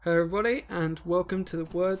Hello everybody and welcome to the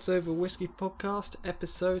Words Over Whiskey podcast,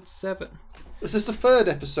 episode 7. This is the third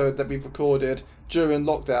episode that we've recorded during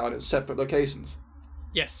lockdown at separate locations.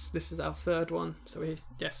 Yes, this is our third one. I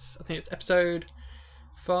think it's episode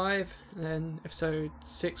 5 and then episode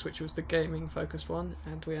 6, which was the gaming focused one,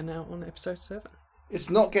 and we are now on episode 7. It's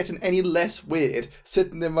not getting any less weird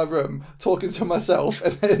sitting in my room talking to myself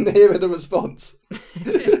and hearing a response.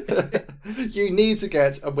 You need to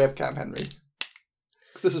get a webcam, Henry.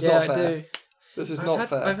 This is not fair. I do. This is not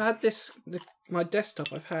fair. I've had this, my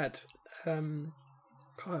desktop. I've had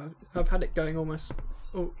it going almost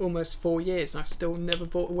 4 years, and I've still never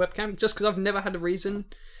bought a webcam. Just because I've never had a reason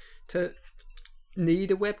to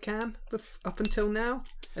need a webcam up until now.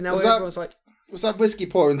 And now everyone's like, was that whiskey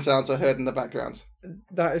pouring sounds I heard in the background?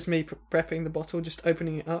 That is me prepping the bottle, just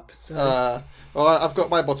opening it up. So. Well, I've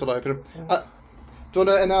got my bottle open. Do you want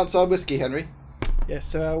to announce our whiskey, Henry? Yeah.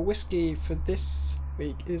 So our whiskey for this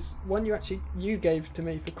week is one you gave to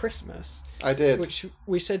me for Christmas. I did. Which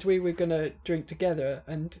we said we were going to drink together,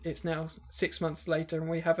 and it's now 6 months later and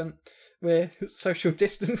we haven't. We're social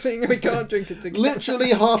distancing and we can't drink it together.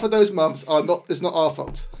 Literally half of those months it's not our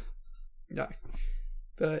fault. No.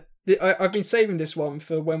 But I've been saving this one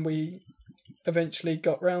for when we eventually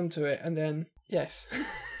got round to it, and then yes.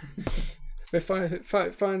 We're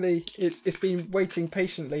finally it's been waiting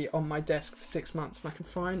patiently on my desk for 6 months, and I can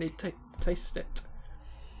finally taste it.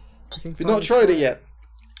 You've not tried it yet?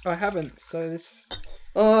 I haven't, so this...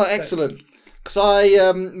 Oh, excellent. Because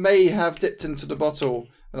I may have dipped into the bottle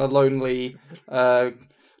on a lonely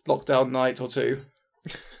lockdown night or two.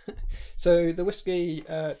 So the whiskey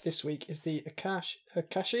this week is the Akashi?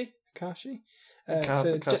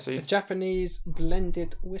 A Japanese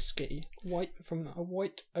blended whiskey, from a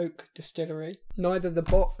white oak distillery. Neither the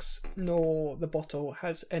box nor the bottle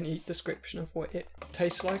has any description of what it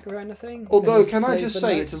tastes like or anything. Although, can I just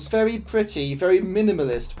say, it's a very pretty, very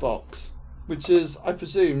minimalist box, which is, I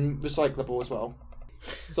presume, recyclable as well.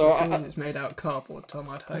 So it's made out of cardboard, Tom,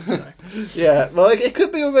 I'd hope so. Yeah, well, it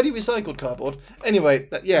could be already recycled cardboard. Anyway,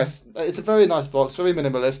 yes, it's a very nice box, very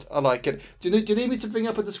minimalist. I like it. Do you need me to bring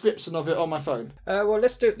up a description of it on my phone? Well,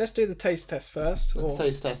 let's do the taste test first.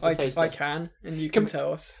 I can, and you can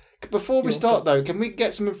tell us. Before we start, though, can we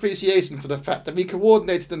get some appreciation for the fact that we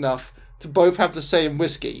coordinated enough to both have the same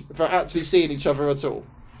whiskey without actually seeing each other at all?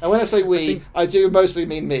 And when I say we, I do mostly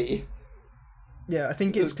mean me. Yeah, I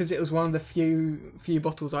think it's because it was one of the few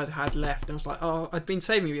bottles I'd had left. And I was like, I'd been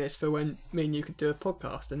saving this for when me and you could do a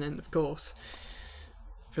podcast. And then, of course,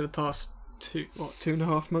 for the past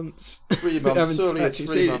 2.5 months, 3 months, surely it's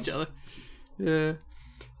 3 months. Each other. Yeah.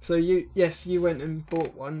 So you went and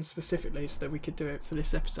bought one specifically so that we could do it for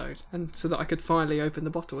this episode, and so that I could finally open the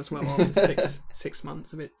bottle as well after six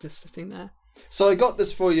months of it just sitting there. So I got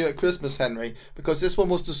this for you at Christmas, Henry, because this one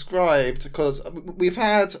was described, because we've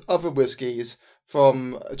had other whiskies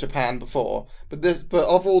from Japan before, but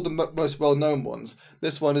of all the most well-known ones,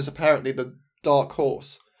 this one is apparently the dark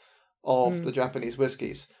horse of the Japanese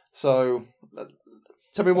whiskies. So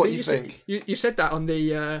tell me what you think. You said that on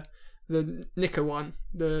the Nikka one,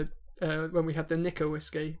 when we had the Nikka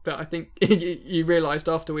whiskey, but I think you realised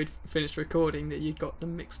after we'd finished recording that you'd got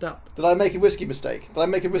them mixed up. Did I make a whiskey mistake? Did I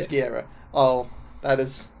make a whiskey error? Oh, that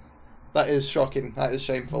is shocking. That is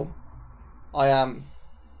shameful.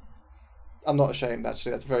 I'm not ashamed,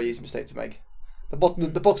 actually. That's a very easy mistake to make. The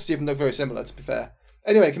boxes even look very similar, to be fair.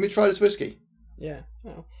 Anyway, can we try this whiskey? Yeah.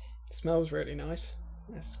 Well, it smells really nice.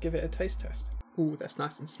 Let's give it a taste test. Ooh, that's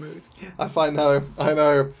nice and smooth. I know.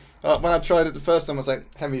 When I tried it the first time, I was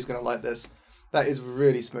like, Henry's going to like this. That is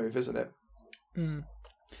really smooth, isn't it? Mm.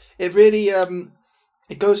 It really,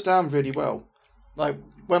 it goes down really well. Like,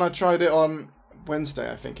 when I tried it on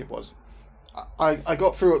Wednesday, I think it was, I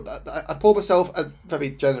got through it. I poured myself a very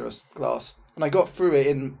generous glass, and I got through it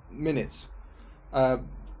in minutes.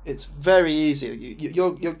 It's very easy.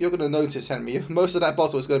 You're going to notice, Henry, most of that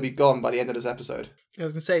bottle is going to be gone by the end of this episode. I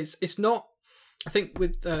was going to say, it's not... I think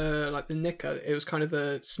with like the Nikka, it was kind of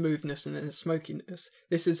a smoothness and then a smokiness.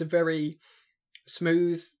 This is a very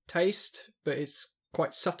smooth taste, but it's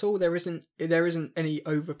quite subtle. There isn't any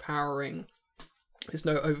overpowering. There's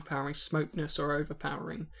no overpowering smokiness or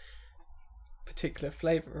overpowering particular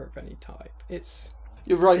flavour of any type.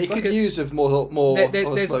 You're right. It could use of more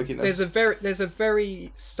smokiness. There's a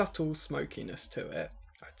very subtle smokiness to it,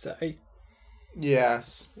 I'd say.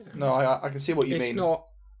 Yes. Yeah. No, I can see what you mean.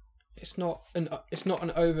 It's not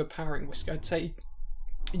an overpowering whiskey, I'd say.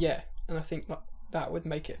 Yeah, and I think that would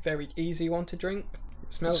make it a very easy one to drink.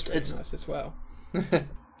 It smells very nice as well.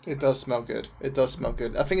 It does smell good.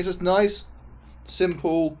 I think it's just nice,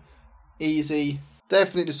 simple, easy.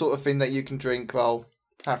 Definitely the sort of thing that you can drink while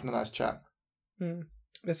having a nice chat. Mm.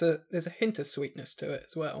 There's a hint of sweetness to it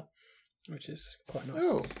as well, which is quite nice.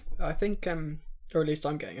 Oh, I think, or at least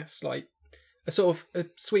I'm getting a sort of a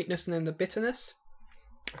sweetness and then the bitterness.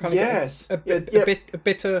 Kind of yes, a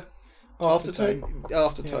bitter aftertone.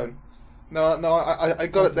 Aftertone. No, I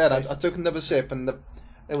got it then. I took another sip, and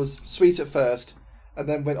it was sweet at first, and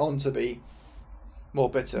then went on to be more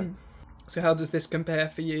bitter. Mm. So how does this compare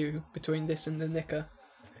for you between this and the Nicker?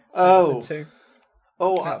 Oh, The two?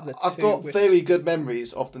 I've got very good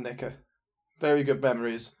memories of the Nicker. Very good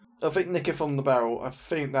memories. I think Nicker from the Barrel, I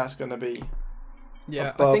think that's going to be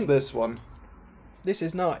above I think this one. This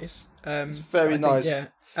is nice. It's very nice. Yeah,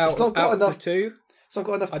 It's not got enough. Two. It's not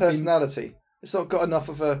got enough personality. It's not got enough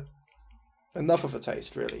of a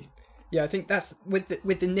taste, really. Yeah, I think that's with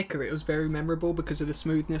the Nicker. It was very memorable because of the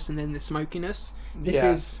smoothness and then the smokiness. This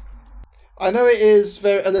is. I know it is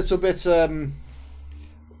a little bit.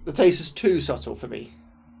 The taste is too subtle for me.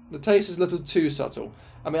 The taste is a little too subtle.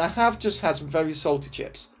 I mean, I have just had some very salty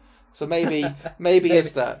chips, so maybe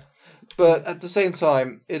it's that. But at the same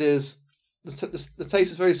time, it is the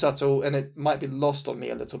taste is very subtle, and it might be lost on me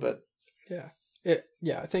a little bit. Yeah.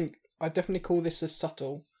 I think I definitely call this a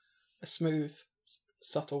smooth,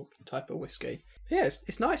 subtle type of whiskey. Yeah,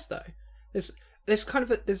 it's nice though. There's kind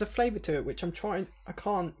of there's a flavour to it which I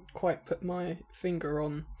can't quite put my finger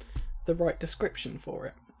on the right description for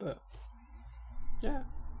it, but yeah,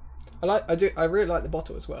 I really like the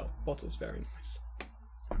bottle as well. Bottle's very nice.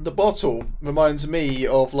 The bottle reminds me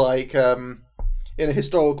of like in a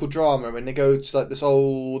historical drama when they go to like this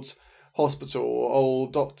old hospital or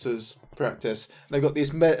old doctor's practice, and they've got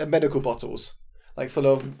these medical bottles like full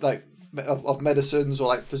of like of medicines or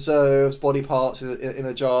like preserves, body parts in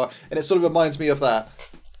a jar, and it sort of reminds me of that.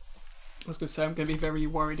 I was going to say I'm going to be very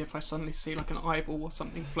worried if I suddenly see like an eyeball or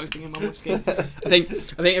something floating in my whiskey. I think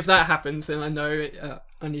if that happens, then I know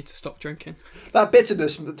I need to stop drinking. That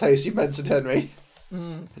bitterness from the taste you mentioned, Henry.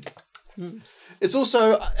 Mm. It's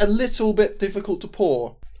also a little bit difficult to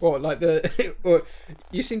pour. Or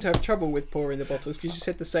you seem to have trouble with pouring the bottles because you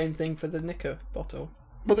said the same thing for the Nicker bottle.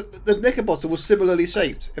 Well, the Nicker bottle was similarly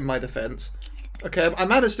shaped, in my defence. Okay, I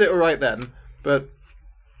managed it all right then, but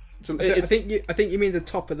I think you mean the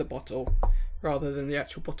top of the bottle rather than the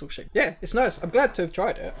actual bottle shape. Yeah, it's nice. I'm glad to have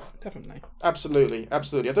tried it. Definitely. Absolutely. I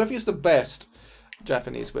don't think it's the best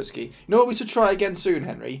Japanese whiskey. You know what we should try again soon,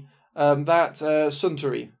 Henry? That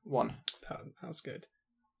Suntory one. That was good.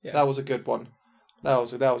 Yeah, that was a good one. That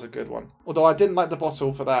was a good one. Although I didn't like the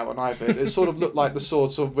bottle for that one either. It sort of looked like the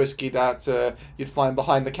sort of whiskey that you'd find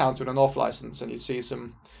behind the counter in an off license, and you'd see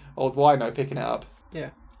some old wino picking it up.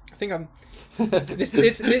 Yeah, I think I'm.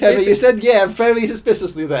 Henry, you said yeah very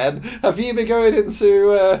suspiciously. Then have you been going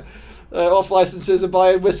into off licenses and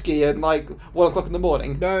buying whiskey at like 1 o'clock in the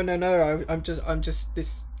morning? No. I'm just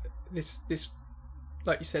this.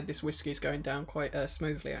 Like you said, this whiskey's going down quite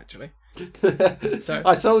smoothly, actually. So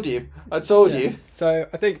I told you. You. So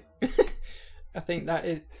I think that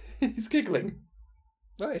is. He's giggling.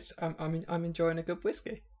 Nice. I'm enjoying a good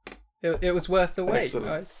whiskey. It was worth the wait.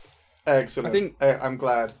 Excellent. I think I'm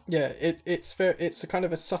glad. Yeah, it's a kind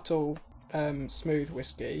of a subtle, smooth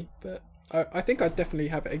whiskey, but I think I'd definitely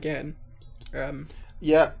have it again.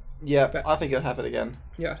 Yeah. I think I'd have it again.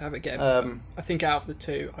 Yeah, I'd have it again. I think out of the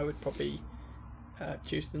two, I would probably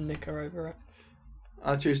choose the Nicker over it.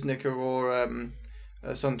 I'd choose Nicker or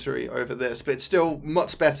Suntory over this, but it's still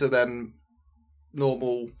much better than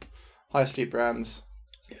normal high street brands.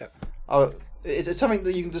 Yeah. It's something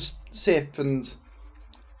that you can just sip and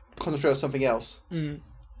concentrate on something else.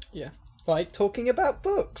 Yeah. Like talking about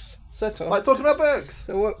books. So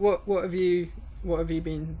what have you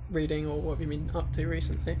been reading or what have you been up to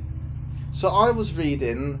recently? So I was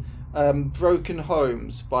reading Broken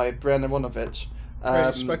Homes by Bren Aronovich.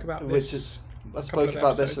 You spoke about this. I spoke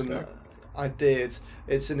about this and I did.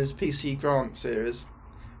 It's in his PC Grant series,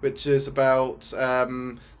 which is about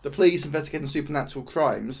the police investigating supernatural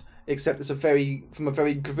crimes, except it's from a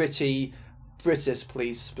very gritty British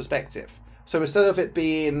police perspective. So instead of it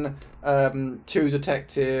being two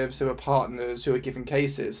detectives who are partners who are given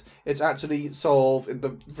cases, it's actually solved in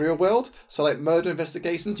the real world. So like murder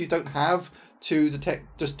investigations, you don't have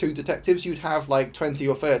just two detectives, you'd have like 20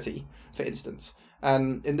 or 30, for instance.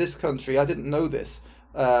 And in this country, I didn't know this.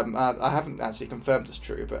 I haven't actually confirmed it's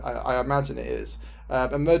true, but I imagine it is.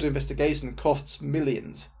 A murder investigation costs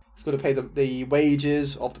millions. It's got to pay the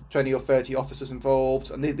wages of the 20 or 30 officers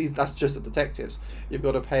involved, and that's just the detectives. You've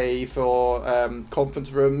got to pay for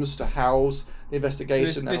conference rooms to house the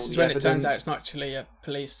investigation. So this is when evidence. It turns out it's not actually a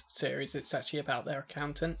police series, it's actually about their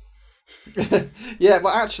accountant. Yeah,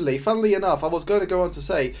 but actually, funnily enough, I was going to go on to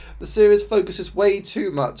say the series focuses way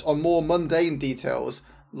too much on more mundane details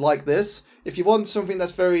like this. If you want something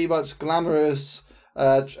that's very much glamorous,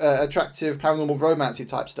 attractive, paranormal romancy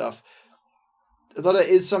type stuff, although there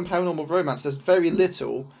is some paranormal romance, there's very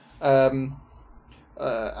little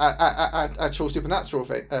actual supernatural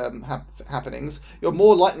happenings. You're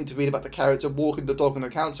more likely to read about the character walking the dog on a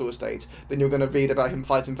council estate than you're going to read about him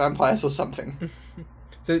fighting vampires or something.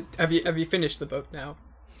 So have you finished the book now?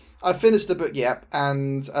 I finished the book, yeah,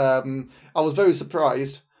 and I was very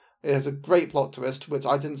surprised. It has a great plot twist, which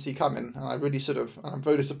I didn't see coming, and I really should have. And I'm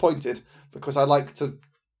very disappointed because I like to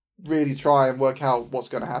really try and work out what's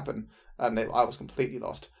going to happen, and I was completely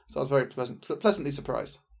lost. So I was very pleasantly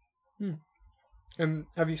surprised.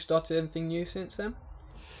 Have you started anything new since then?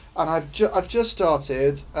 And I've just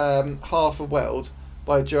started Half a World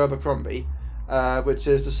by Joe Abercrombie, which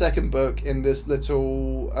is the second book in this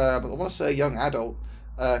little, I want to say young adult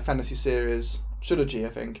fantasy series trilogy, I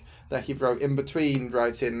think, that he wrote in between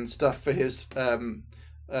writing stuff for his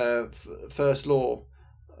First Law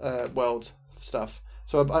world stuff.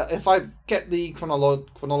 So if I get the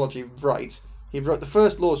chronology right, he wrote the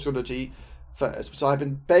First Law trilogy first, which I've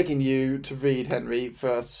been begging you to read, Henry,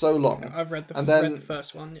 for so long. I've read the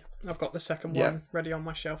first one. Yeah. I've got the second one ready on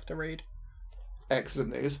my shelf to read.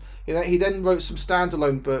 Excellent news. He then wrote some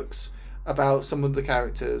standalone books about some of the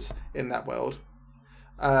characters in that world.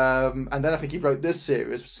 And then I think he wrote this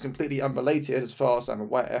series, which is completely unrelated as far as I'm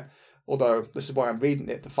aware, although this is why I'm reading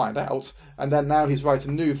it, to find out. And then now he's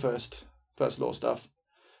writing new First Law stuff.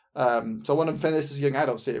 So I want to finish this young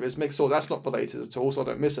adult series, make sure that's not related at all, so I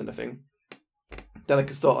don't miss anything. Then I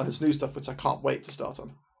can start on his new stuff, which I can't wait to start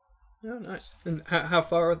on. Oh, nice. And how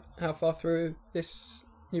far through this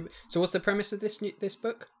new? So what's the premise of this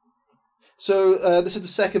book? So this is the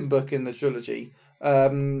second book in the trilogy.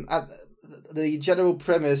 The general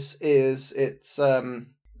premise is it's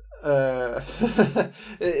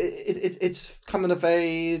it's coming of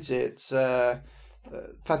age. It's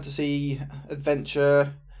fantasy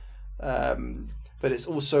adventure, but it's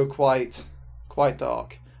also quite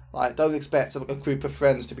dark. Like, don't expect a group of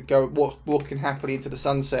friends to be walking happily into the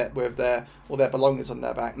sunset with all their belongings on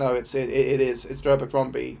their back. No, it's Joe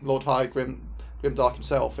Abercrombie, Lord High Grimdark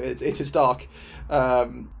himself. It is dark,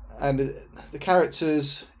 and the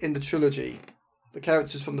characters in the trilogy, the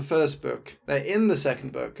characters from the first book, they're in the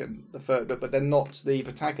second book and the third book, but they're not the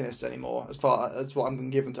protagonists anymore, as far as what I'm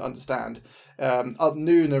given to understand.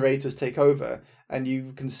 New narrators take over, and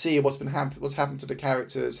you can see what's happened to the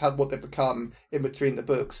characters, what they've become in between the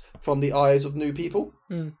books from the eyes of new people.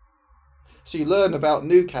 So you learn about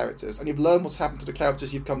new characters, and you've learned what's happened to the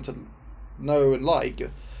characters you've come to know and like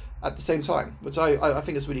at the same time, which I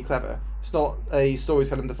think is really clever. It's not a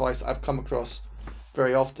storytelling device that I've come across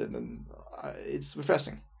very often, and it's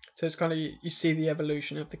refreshing. So it's kind of, you see the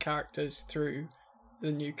evolution of the characters through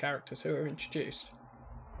the new characters who are introduced.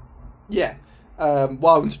 Yeah,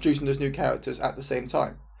 while introducing those new characters at the same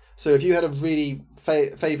time. So if you had a really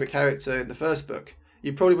favourite character in the first book,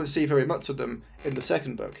 you probably wouldn't see very much of them in the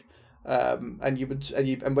second book. And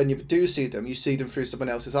when you do see them, you see them through someone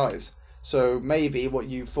else's eyes. So maybe what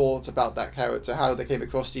you thought about that character, how they came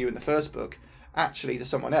across to you in the first book, actually to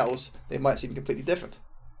someone else, they might seem completely different.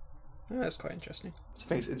 Oh, that's quite interesting. So I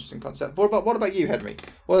think it's an interesting concept. What about you, Henry?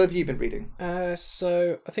 What have you been reading?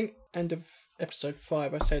 So I think end of episode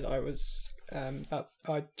 5, I said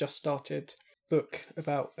I just started a book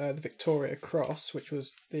about the Victoria Cross, which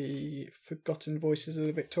was the Forgotten Voices of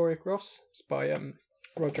the Victoria Cross. It's by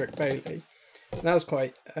Roderick Bailey. And that was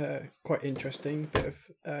quite interesting bit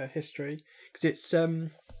of history, because it's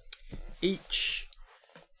each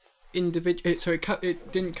individual. So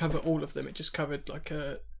it didn't cover all of them. It just covered like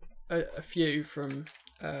a few from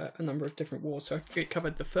a number of different wars. So it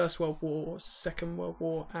covered the First World War, Second World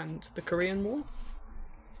War, and the Korean War.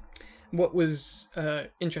 What was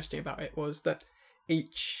interesting about it was that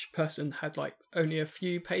each person had like only a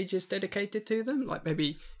few pages dedicated to them. Like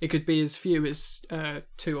maybe it could be as few as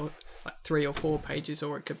 2 or like 3 or 4 pages,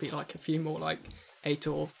 or it could be like a few more, like 8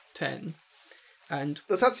 or 10. And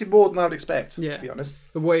that's actually more than I would expect, to be honest.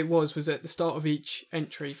 The way it was at the start of each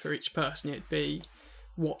entry for each person, it'd be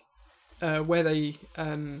where they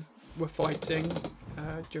were fighting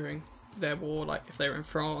during their war, like if they were in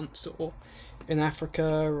France or in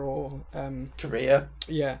Africa or Korea.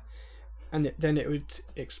 Yeah. And then it would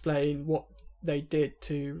explain what they did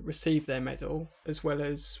to receive their medal, as well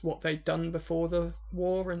as what they'd done before the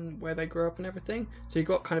war and where they grew up and everything. So you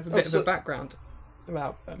got kind of a bit of a background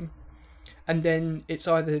about them. And then it's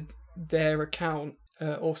either their account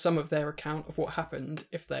or some of their account of what happened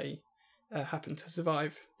if they happen to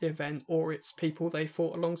survive the event, or it's people they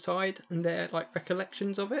fought alongside and their like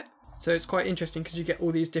recollections of it. So it's quite interesting because you get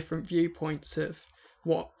all these different viewpoints of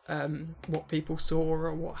what people saw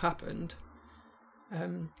or what happened.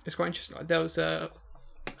 It's quite interesting. Like, there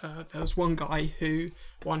was one guy who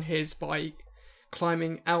won his by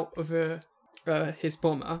climbing out of his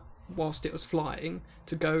bomber whilst it was flying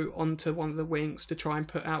to go onto one of the wings to try and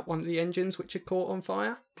put out one of the engines which had caught on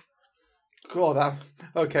fire. God,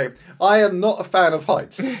 okay. I am not a fan of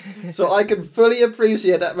heights, so I can fully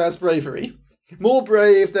appreciate that man's bravery. More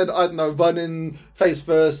brave than, I don't know, running face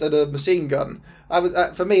first at a machine gun.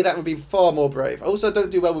 For me, that would be far more brave. I also don't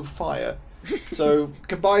do well with fire. So,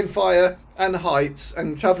 combine fire and heights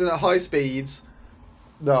and travelling at high speeds.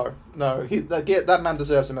 No. That man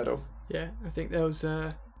deserves a medal. Yeah, I think there was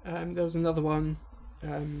another one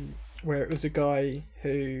where it was a guy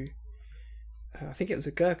who, I think it was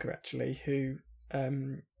a Gurkha actually, who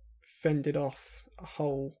fended off a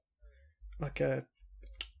whole, like a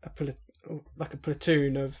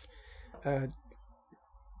platoon of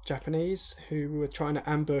Japanese who were trying to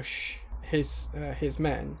ambush his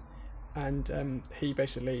men, and he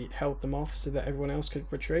basically held them off so that everyone else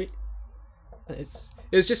could retreat. It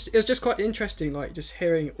was just quite interesting, like just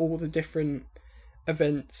hearing all the different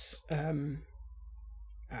events and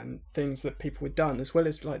things that people had done, as well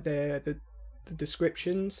as like the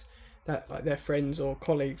descriptions that like their friends or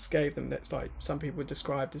colleagues gave them. That's like some people were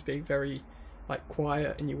described as being very like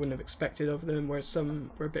quiet and you wouldn't have expected of them, whereas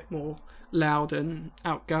some were a bit more loud and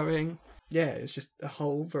outgoing. Yeah, it's just a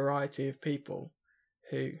whole variety of people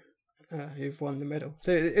who've won the medal.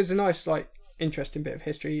 So it was a nice, like, interesting bit of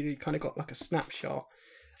history. You kind of got like a snapshot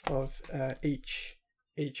of each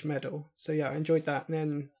medal. So yeah, I enjoyed that. And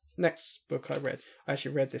then next book I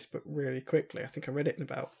actually read this book really quickly. I think I read it in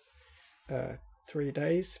about 3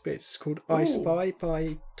 days. But it's called I Spy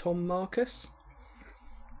by Tom Marcus.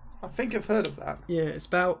 I think I've heard of that. Yeah, it's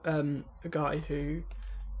about a guy who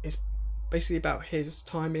is basically about his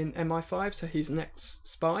time in MI5, so he's an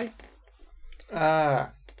ex-spy.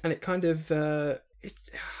 And it kind of,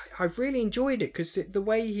 I've really enjoyed it because the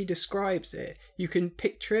way he describes it, you can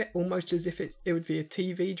picture it almost as if it would be a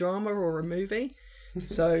TV drama or a movie.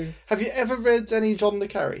 So, have you ever read any John le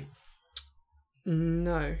Carre?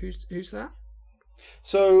 No, who's that?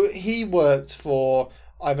 So he worked for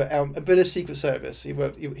either a British Secret Service. He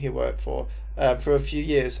worked for a few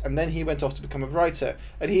years, and then he went off to become a writer.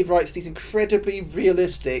 And he writes these incredibly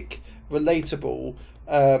realistic, relatable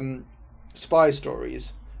spy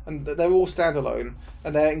stories, and they're all standalone,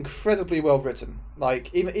 and they're incredibly well written.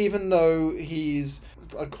 Like even though he's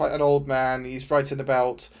quite an old man, he's writing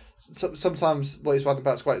about sometimes what he's writing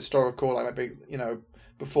about is quite historical, like maybe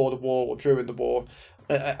before the war or during the war,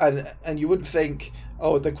 and you wouldn't think,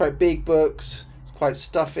 oh, they're quite big books. Quite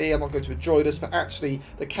stuffy, I'm not going to enjoy this, but actually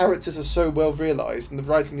the characters are so well realised and the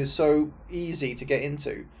writing is so easy to get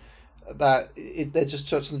into that they're just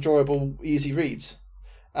such enjoyable, easy reads.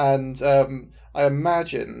 And I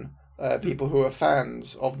imagine people who are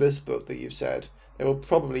fans of this book that you've said, they will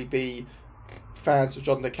probably be fans of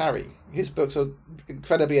John le Carre. His books are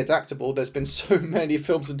incredibly adaptable. There's been so many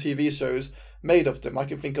films and TV shows made of them. I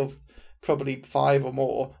can think of probably 5 or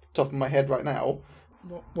more top of my head right now.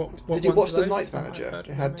 What Did you watch The Night Manager?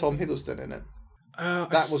 It had Tom Hiddleston in it.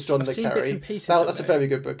 That was John le Carre. That's a very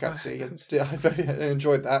good book, actually. I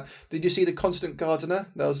enjoyed that. Did you see The Constant Gardener?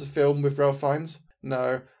 That was a film with Ralph Fiennes.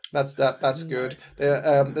 No, that's good.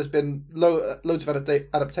 There's been loads of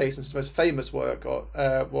adaptations. The most famous work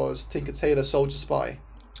was Tinker Tailor Soldier Spy.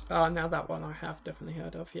 Oh, now that one I have definitely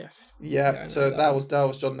heard of. Yes. Yeah. So that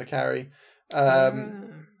was John le Carre.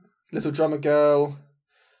 Little Drummer Girl.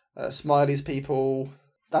 Smiley's People.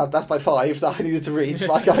 That's my 5 that I needed to read.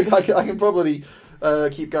 But I can probably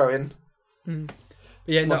keep going. But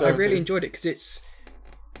yeah, no, I really enjoyed it because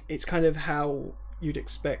it's kind of how you'd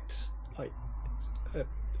expect like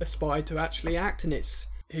a spy to actually act, and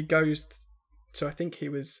he goes. So I think he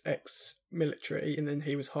was ex-military, and then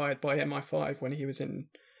he was hired by MI5 when he was in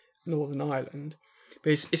Northern Ireland.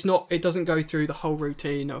 But it's not. It doesn't go through the whole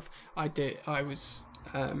routine of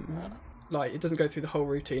like, it doesn't go through the whole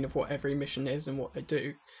routine of what every mission is and what they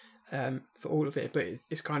do for all of it, but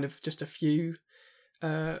it's kind of just a few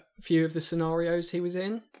of the scenarios he was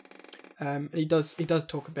in. He does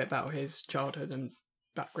talk a bit about his childhood and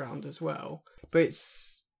background as well. But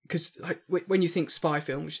it's because like when you think spy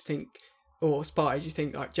films, or spies, you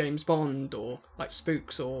think like James Bond or like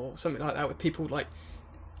Spooks or something like that, with people like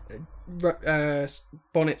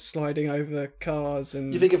bonnets sliding over cars,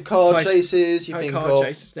 and you think of car chases, you think car of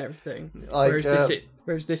chases and everything. Like,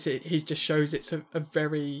 whereas this he just shows it's a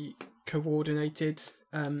very coordinated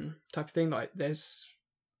type of thing. Like there's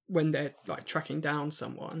when they're like tracking down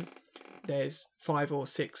someone, there's 5 or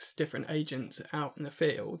 6 different agents out in the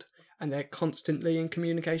field, and they're constantly in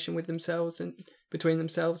communication with themselves and between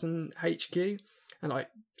themselves and HQ, and like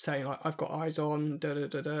saying like, I've got eyes on da da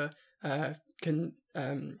da da.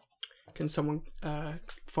 Can someone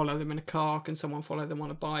follow them in a car? Can someone follow them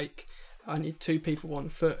on a bike? I need 2 people on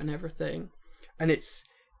foot and everything. And it's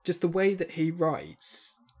just the way that he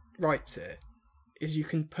writes it is you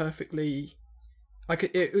can perfectly.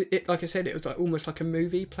 Like I said, it was like almost like a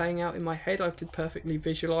movie playing out in my head. I could perfectly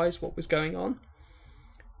visualize what was going on.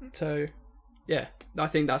 So, yeah, I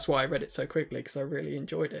think that's why I read it so quickly, because I really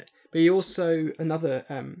enjoyed it. But he also, another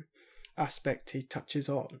aspect he touches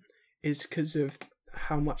on is because of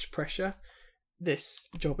how much pressure this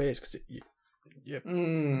job is, because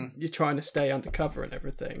you're trying to stay undercover and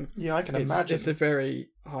everything. Yeah, I can imagine. It's a very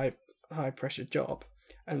high pressure job,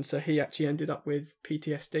 and so he actually ended up with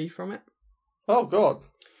PTSD from it. Oh God.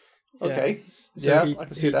 Okay. Yeah, I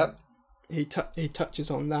can see that. He touches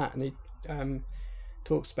on that, and he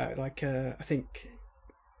talks about like I think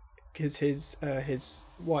because his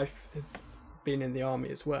wife had been in the army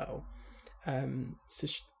as well, so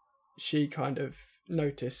she kind of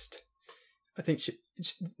noticed. I think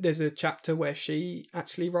there's a chapter where she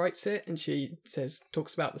actually writes it, and she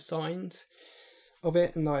talks about the signs of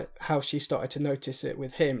it, and like how she started to notice it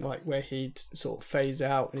with him, like where he'd sort of phase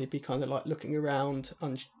out and he'd be kind of like looking around,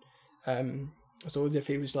 sort of as if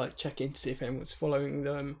he was like checking to see if anyone was following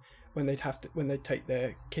them. When they'd take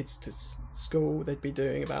their kids to school, they'd be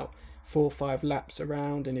doing about 4 or 5 laps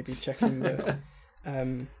around, and he'd be checking that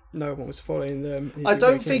no one was following them. I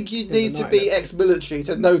don't think you need to be ex-military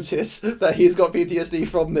to notice that he's got PTSD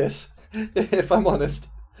from this, if I'm honest.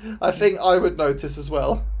 I think I would notice as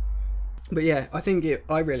well. But yeah,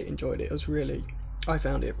 I really enjoyed it. I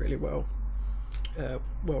found it really well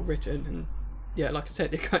written, and yeah, like I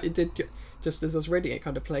said, it did, just as I was reading it,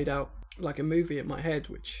 kind of played out like a movie in my head,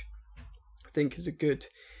 which I think is a good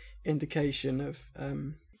indication of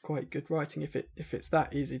quite good writing. If it's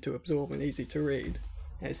that easy to absorb and easy to read,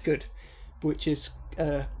 it's good, which is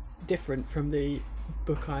different from the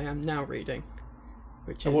book I am now reading,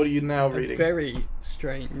 which is what are you now reading? A very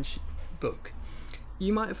strange book.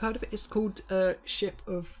 You might have heard of it. It's called Ship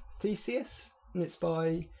of Theseus, and it's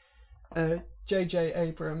by J.J.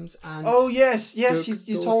 Abrams and. Oh yes, Doug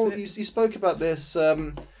you spoke about this.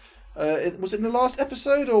 Was it in the last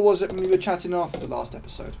episode, or was it when we were chatting after the last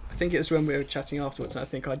episode? I think it was when we were chatting afterwards, and I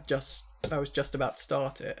think I was just about to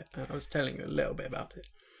start it, and I was telling you a little bit about it.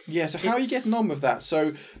 Yeah, so how are you getting on with that?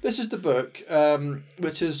 So this is the book,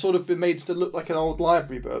 which has sort of been made to look like an old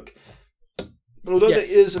library book. But although there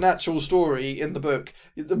is an actual story in the book,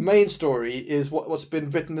 the main story is what's been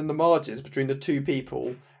written in the margins between the 2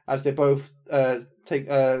 people as they both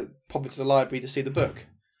pop into the library to see the book.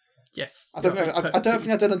 Yes. I don't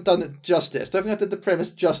think I've done it justice. I don't think I did the premise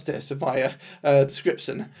justice of my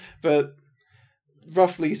description, but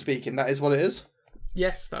roughly speaking, that is what it is.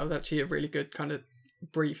 Yes, that was actually a really good kind of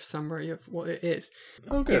brief summary of what it is.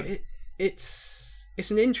 Oh, good. It's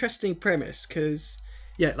an interesting premise because,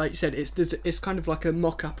 yeah, like you said, it's kind of like a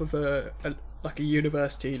mock-up of a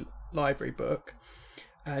university library book,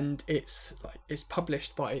 and it's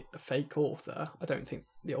published by a fake author. I don't think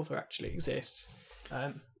the author actually exists.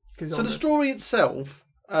 So the story itself,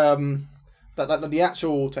 the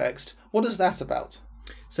actual text, what is that about?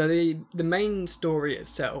 So the main story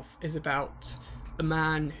itself is about a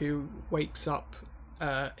man who wakes up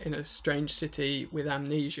in a strange city with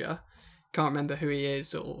amnesia, can't remember who he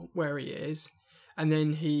is or where he is, and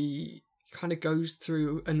then he kind of goes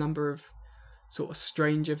through a number of sort of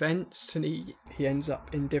strange events, and he ends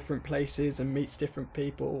up in different places and meets different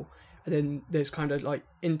people, and then there's kind of like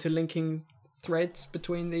interlinking threads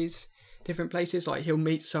between these different places. Like he'll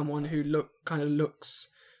meet someone who looks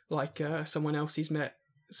like someone else he's met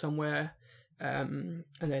somewhere, and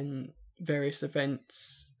then various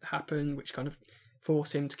events happen which kind of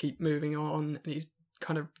force him to keep moving on, and he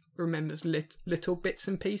kind of remembers little bits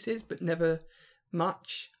and pieces but never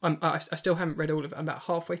much. I still haven't read all of it. I'm about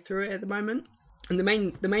halfway through it at the moment, and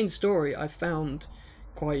the main story I found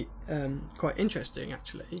quite interesting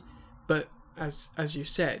actually, but as you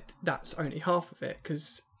said, that's only half of it,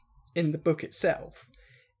 because in the book itself,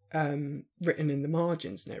 written in the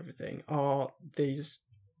margins and everything, are these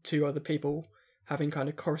 2 other people having kind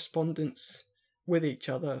of correspondence with each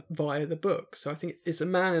other via the book. So I think it's a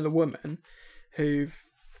man and a woman who've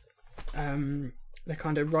they're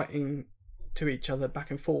kind of writing to each other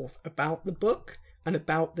back and forth about the book and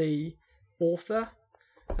about the author.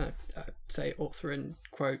 I say author in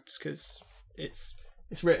quotes because it's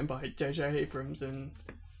it's written by J.J. Abrams and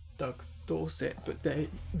Doug Dorset, but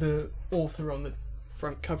the author on the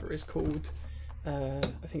front cover is called I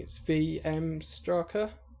think it's V.M.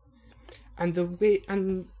 Straka,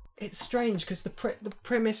 and it's strange because the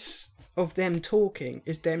premise of them talking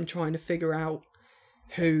is them trying to figure out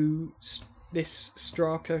who this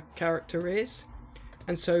Straka character is,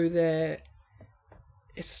 and so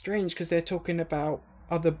it's strange because they're talking about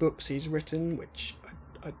other books he's written, which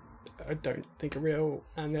I don't think are real,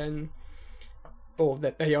 and then or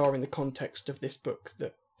that they are in the context of this book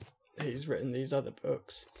that he's written these other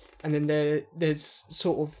books, and then there's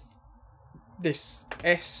sort of this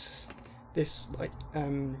S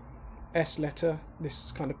letter,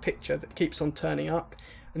 this kind of picture that keeps on turning up,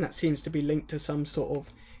 and that seems to be linked to some sort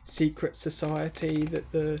of secret society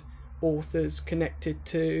that the author's connected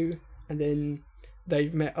to, and then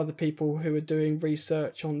they've met other people who are doing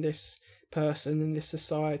research on this person in this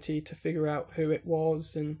society to figure out who it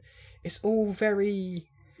was, and it's all very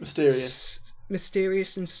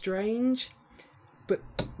mysterious and strange. But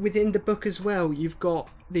within the book as well, you've got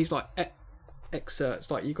these like excerpts,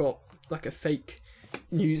 like you got like a fake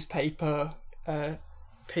newspaper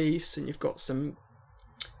piece, and you've got some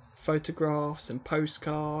photographs and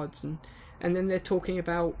postcards, and then they're talking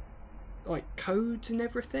about like codes and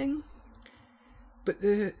everything. But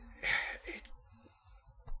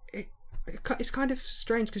it's kind of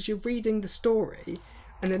strange because you're reading the story,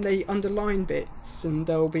 and then they underline bits, and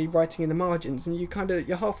they'll be writing in the margins, and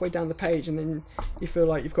you're halfway down the page, and then you feel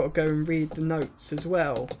like you've got to go and read the notes as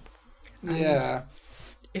well. And yeah,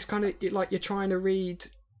 it's kind of like you're trying to read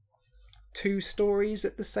two stories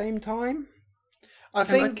at the same time. I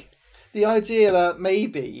think the idea that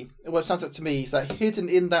maybe, what it sounds like to me, is that hidden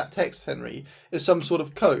in that text, Henry, is some sort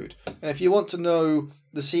of code. And if you want to know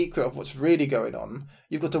the secret of what's really going on,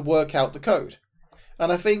 you've got to work out the code.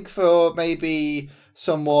 And I think for maybe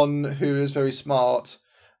someone who is very smart,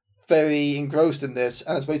 very engrossed in this,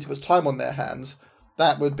 and has way too much time on their hands,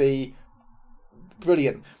 that would be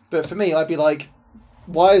brilliant. But for me, I'd be like,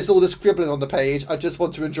 why is all this scribbling on the page? I just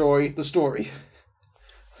want to enjoy the story.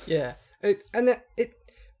 Yeah.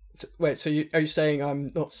 Wait, so are you saying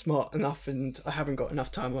I'm not smart enough and I haven't got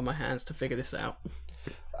enough time on my hands to figure this out?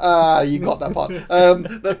 You got that part.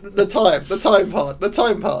 The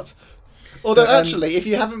time part. Although actually, if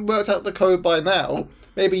you haven't worked out the code by now,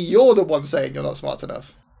 maybe you're the one saying you're not smart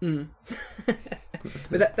enough. Mm.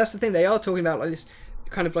 But that's the thing. They are talking about like this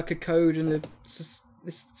kind of like a code and this,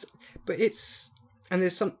 but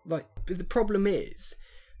there's some like. But the problem is,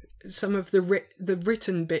 some of the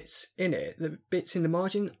written bits in it, the bits in the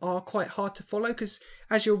margin, are quite hard to follow because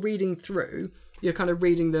as you're reading through, you're kind of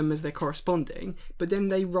reading them as they're corresponding, but then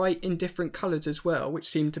they write in different colours as well, which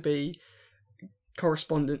seem to be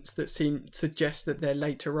correspondence that suggest that they're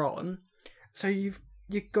later on. So you've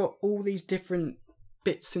got all these different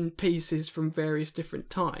bits and pieces from various different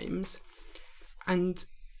times, and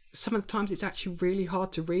some of the times it's actually really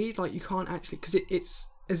hard to read. Like you can't actually, because it's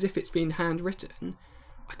as if it's been handwritten.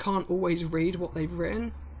 I can't always read what they've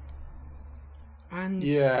written. And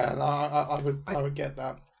yeah, I would get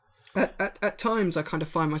that. At times I kind of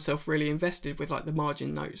find myself really invested with like the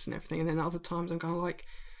margin notes and everything, and then other times I'm kind of like,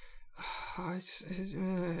 I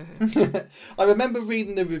remember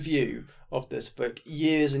reading the review of this book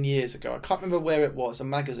years and years ago. I can't remember where it was, a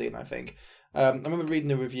magazine I think. I remember reading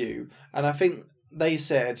the review, and I think they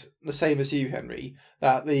said the same as you, Henry,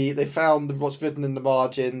 that they found what's written in the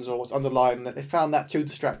margins or what's underlined, that they found that too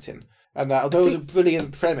distracting, and that although it was a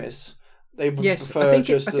brilliant premise, they would prefer I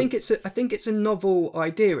think it's a novel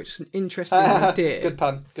idea. It's an interesting idea. Good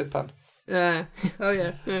pun. Oh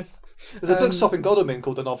yeah. There's a book Sopping Godalming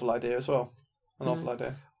called A Novel Idea as well. A novel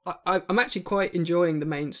idea. I'm actually quite enjoying the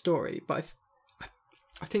main story, but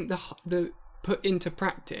I think the put into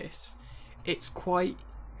practice, it's quite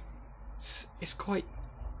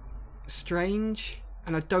strange,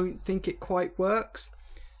 and I don't think it quite works.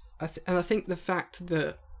 And I think the fact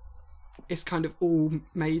that it's kind of all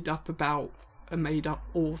made up about a made-up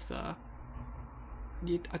author,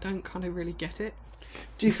 I don't kind of really get it.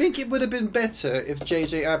 Do you think it would have been better if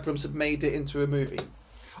J.J. Abrams had made it into a movie?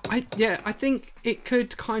 I think it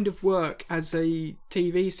could kind of work as a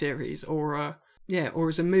TV series or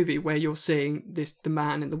as a movie where you're seeing the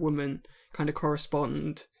man and the woman kind of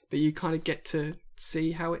correspond, but you kind of get to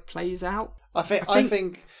see how it plays out. I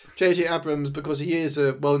think J.J. Abrams, because he is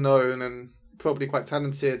a well-known and probably quite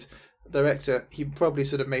talented director, he probably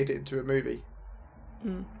should have made it into a movie.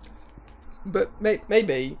 Mm. But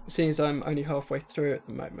maybe, seeing as I'm only halfway through at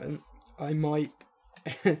the moment, I might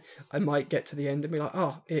I might get to the end and be like,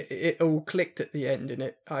 oh, it all clicked at the end,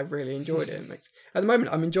 and I really enjoyed it. At the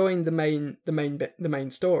moment, I'm enjoying the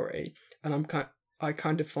main story, and I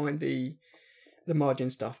kind of find the margin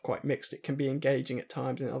stuff quite mixed. It can be engaging at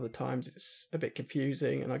times, and other times it's a bit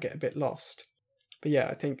confusing, and I get a bit lost. But yeah,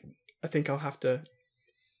 I think I'll have to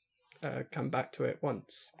come back to it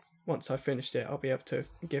once I've finished it. I'll be able to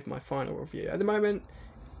give my final review. At the moment,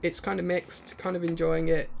 it's kind of mixed, kind of enjoying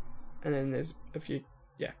it, and then there's a few,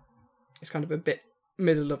 it's kind of a bit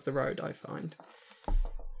middle of the road, I find.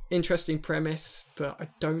 Interesting premise, but I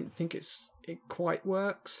don't think it quite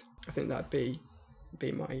works. I think that'd be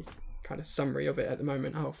my kind of summary of it at the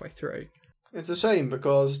moment, halfway through. It's a shame,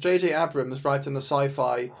 because J.J. Abrams writing the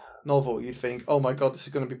sci-fi novel, you'd think, oh my god, this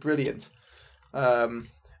is going to be brilliant. And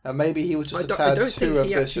maybe he was just a tad too ambitious. I don't think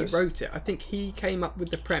he actually wrote it. I think he came up with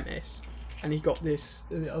the premise, and he got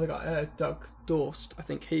the other guy, Doug Dorst, I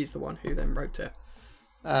think he's the one who then wrote it.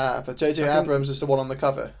 But J.J. Abrams is the one on the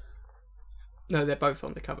cover. No, they're both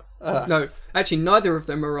on the cover. No, actually, neither of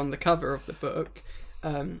them are on the cover of the book.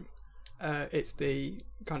 It's the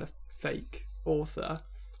kind of fake author,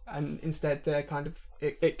 and instead they're kind of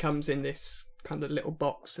it comes in this kind of little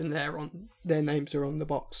box, and their names are on the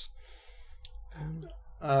box.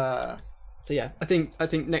 So yeah, I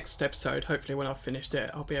think next episode, hopefully when I've finished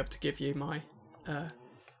it, I'll be able to give you my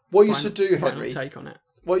what you should do, Henry. Take on it.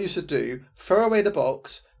 What you should do: throw away the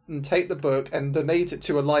box and take the book and donate it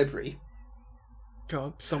to a library.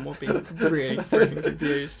 God, someone will be really freaking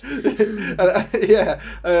confused.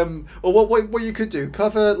 Or what you could do: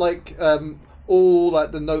 cover all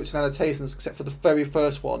like the notes and annotations except for the very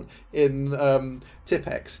first one in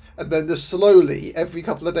Tipex, and then just slowly every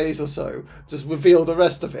couple of days or so just reveal the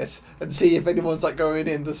rest of it and see if anyone's like going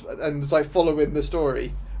in and just, like following the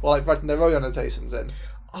story or like writing their own annotations in.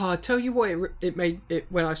 Oh, I'll tell you what it made it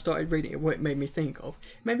when I started reading it. What it made me think of.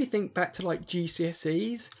 It made me think back to like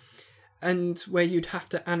GCSEs, and where you'd have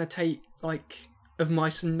to annotate like Of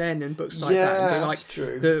Mice and Men and books like that, and be like, that's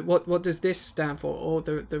true. What does this stand for? Or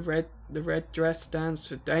the red dress stands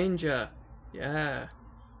for danger. Yeah.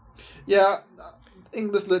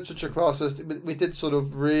 English literature classes, we did sort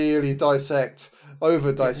of really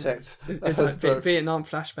over dissect. It's like Vietnam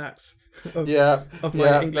flashbacks. Of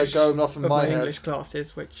my English, they're going off in my head. English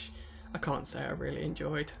classes, which I can't say I really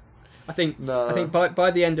enjoyed. I think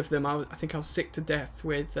by the end of them, I think I was sick to death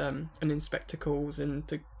with an Inspector Calls and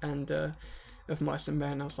Of Mice and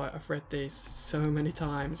Men. I was like, I've read these so many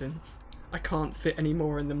times and I can't fit any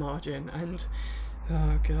more in the margin. And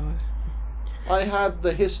oh god, I had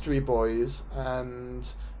The History Boys and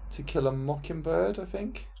To Kill a Mockingbird, I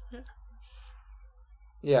think.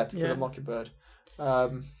 To Kill a Mockingbird.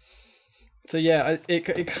 So yeah,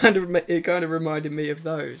 it kind of reminded me of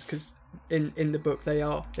those, because in the book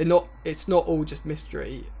it's not all just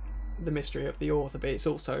mystery, the mystery of the author, but it's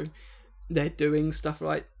also they're doing stuff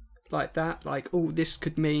like that, like, oh, this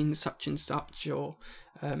could mean such and such, or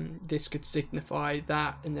this could signify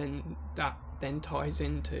that, and then that then ties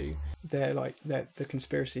into the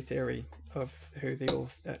conspiracy theory of who the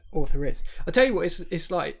author is. I'll tell you what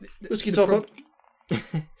it's like. Whiskey top up.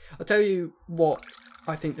 I'll tell you what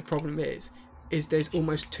I think the problem is there's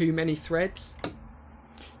almost too many threads.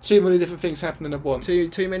 Too many different things happening at once.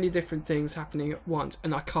 Too many different things happening at once,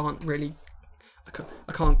 and I can't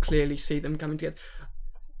clearly see them coming together.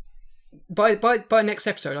 By next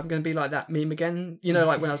episode, I'm going to be like that meme again. You know,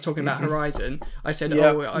 like when I was talking about Horizon, I said, I'm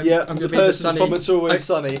going to be the Sunny from It's Always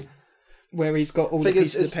Sunny, where he's got all the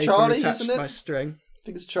pieces of paper Charlie, attached by string. I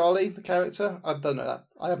think it's Charlie, the character. I don't know that.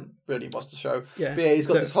 I haven't really watched the show. Yeah, but he's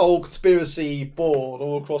got this whole conspiracy board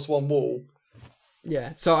all across one wall.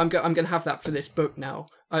 Yeah, so I'm going to have that for this book now.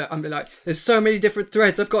 I'm like, there's so many different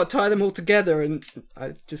threads. I've got to tie them all together, and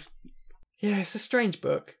I just, it's a strange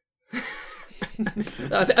book.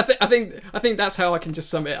 I think that's how I can just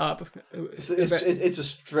sum it up. It's a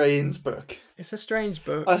strange book. It's a strange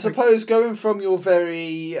book. I suppose going from your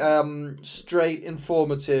very straight,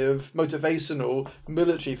 informative, motivational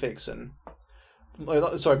military fiction,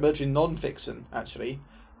 military non-fiction, actually,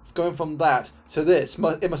 going from that to this,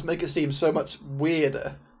 it must make it seem so much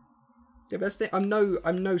weirder. Yeah, but I'm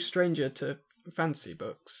no stranger to fantasy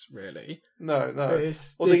books, really. No.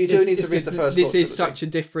 Although you do need to read the first book. This is such a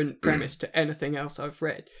different premise to anything else I've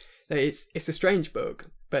read. That it's a strange book,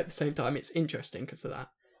 but at the same time it's interesting because of that.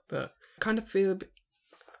 But I kind of feel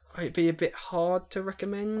it'd be a bit hard to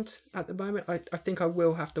recommend at the moment. I think I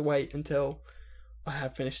will have to wait until I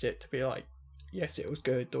have finished it to be like, yes, it was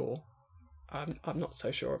good, or I'm not so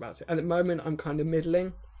sure about it. At the moment, I'm kind of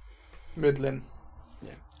middling. Middling.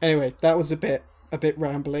 Yeah. Anyway, that was a bit a bit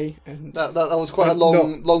rambly, and That was quite a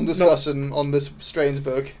long discussion on this strange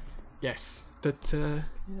book. Yes, but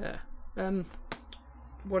yeah.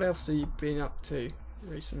 What else have you been up to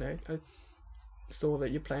recently? I saw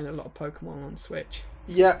that you're playing a lot of Pokemon on Switch.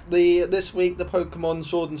 Yeah, this week the Pokemon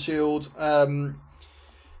Sword and Shield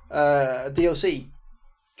DLC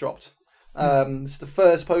dropped. It's the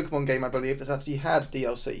first Pokemon game, I believe, that's actually had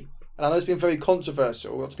DLC, and I know it's been very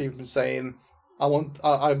controversial. Lots of people have been saying, I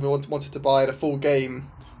wanted to buy the full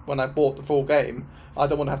game when I bought the full game. I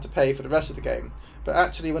don't want to have to pay for the rest of the game. But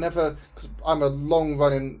actually, because I'm a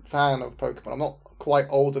long-running fan of Pokemon, I'm not quite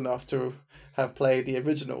old enough to have played the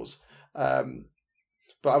originals.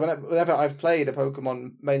 But whenever I've played a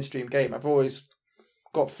Pokemon mainstream game, I've always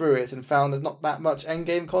got through it and found there's not that much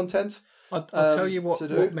endgame content. I'll tell you what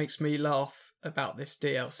makes me laugh about this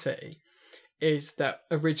DLC is that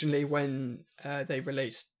originally when they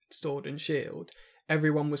released Sword and Shield,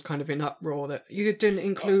 everyone was kind of in uproar that you didn't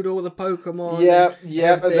include all the Pokemon.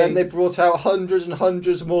 Yeah, and then they brought out hundreds and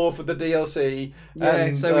hundreds more for the DLC.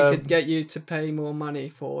 Yeah, so we could get you to pay more money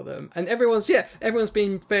for them. And everyone's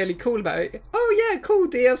been fairly cool about it. Oh yeah, cool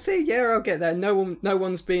DLC. Yeah, I'll get that. No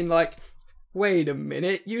one's been like, wait a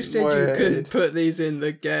minute, you said you couldn't put these in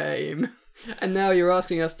the game, and now you're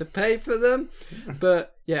asking us to pay for them.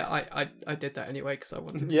 But yeah, I did that anyway because I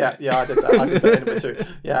wanted to. Yeah, I did that. I did that anyway too.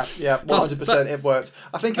 Yeah, 100%. It worked.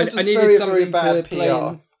 I think it was just very, very bad PR.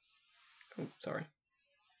 Oh, sorry.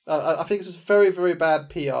 I think it was just very, very bad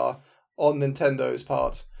PR on Nintendo's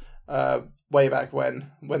part. Way back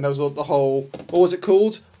when there was the whole, what was it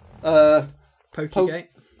called? Pokegate.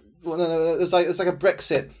 Well, no, it's like a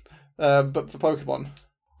Brexit, but for Pokemon.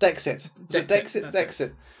 Dexit.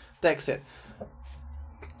 Dexit.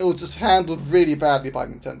 It was just handled really badly by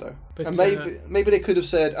Nintendo. But, and maybe they could have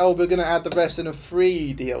said, oh, we're going to add the rest in a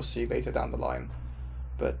free DLC later down the line.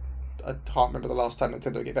 But I can't remember the last time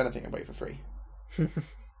Nintendo gave anything away for free.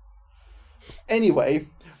 Anyway,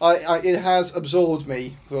 it has absorbed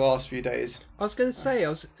me for the last few days. I was going to say,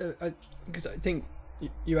 because I think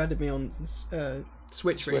you added me on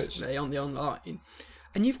Switch recently on the online,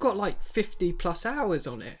 and you've got like 50 plus hours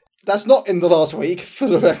on it. That's not in the last week, for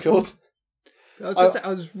the record. I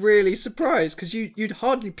was really surprised because you'd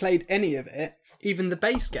hardly played any of it, even the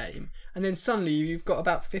base game, and then suddenly you've got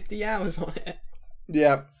about 50 hours on it.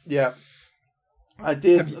 Yeah. I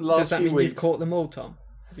did the last does that few mean weeks. You've caught them all, Tom?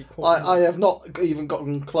 I have not even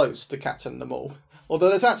gotten close to catching them all. Although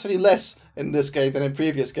there's actually less in this game than in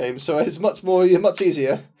previous games, so it's much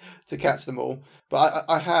easier to catch them all. But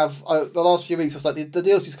I have the last few weeks. I was like, the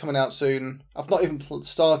DLC's coming out soon. I've not even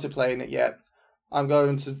started playing it yet. I'm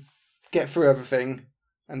going to get through everything,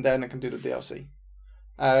 and then I can do the DLC.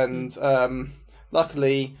 And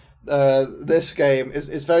luckily, this game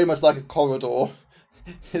is very much like a corridor.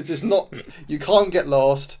 It is not. You can't get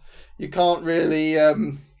lost. You can't really.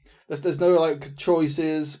 There's no like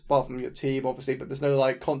choices apart from your team, obviously, but there's no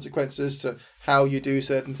like consequences to how you do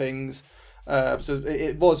certain things. So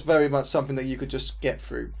it was very much something that you could just get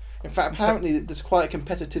through. In fact, apparently there's quite a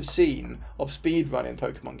competitive scene of speedrunning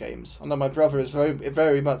Pokemon games. I know my brother is very,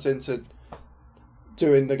 very much into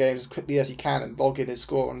doing the games as quickly as he can and logging his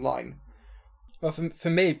score online. Well, for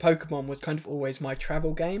me, Pokemon was kind of always my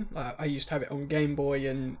travel game. I used to have it on Game Boy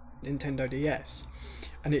and Nintendo DS.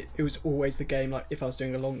 And it was always the game, like if I was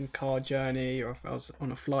doing a long car journey or if I was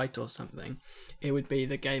on a flight or something, it would be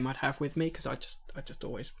the game I'd have with me because I just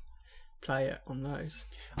always play it on those.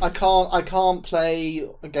 I can't play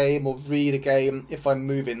a game or read a game if I'm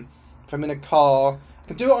moving. If I'm in a car, I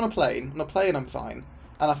can do it on a plane. On a plane, I'm fine,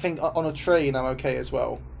 and I think on a train, I'm okay as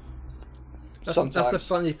well. That's the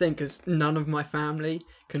funny thing because none of my family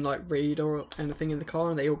can like read or anything in the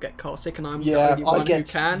car, and they all get car sick, and I'm the only one who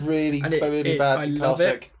can. Really bad car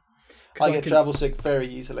sick. I get travel sick very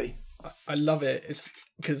easily. I love it. It's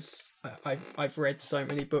because I've read so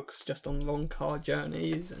many books just on long car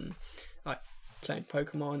journeys and like playing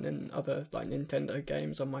Pokemon and other like Nintendo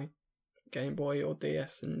games on my Game Boy or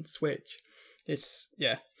DS and Switch. It's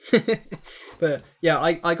but yeah,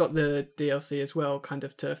 I got the DLC as well, kind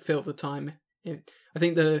of to fill the time. I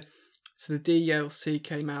think the DLC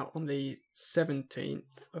came out on the 17th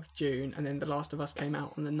of June, and then The Last of Us came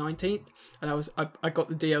out on the 19th, and I got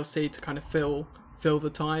the DLC to kind of fill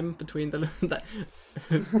the time between the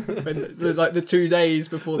 2 days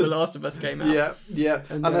before The Last of Us came out. Yeah.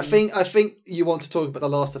 And I think you want to talk about The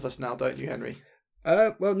Last of Us now, don't you, Henry?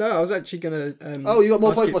 Well, no, I was actually gonna. You got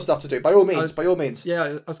more Pokemon stuff to do. By all means. Yeah,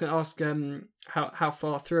 I was gonna ask how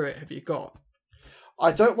far through it have you got?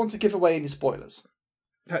 I don't want to give away any spoilers.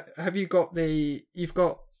 Have you got you've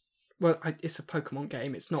got Well, it's a Pokemon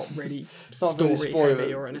game. It's not really Not story really spoilers.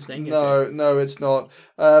 heavy or anything. No, is it? no, it's not.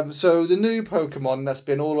 So the new Pokemon that's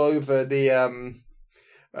been all over the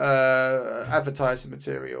advertising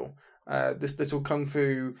material. This little Kung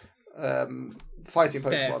Fu fighting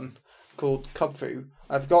Pokemon called Kubfu.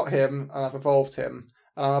 I've got him and I've evolved him.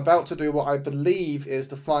 And I'm about to do what I believe is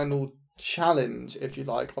the final challenge, if you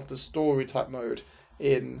like, of the story type mode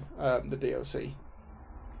in the DLC.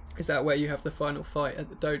 Is that where you have the final fight at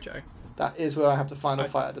the dojo? That is where I have the final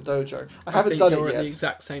fight at the dojo. I I haven't think done you're it at yet. the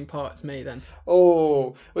exact same part as me then.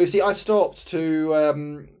 Oh, well, you see, I stopped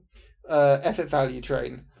to effort value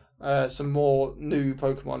train some more new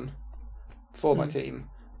Pokemon for my team.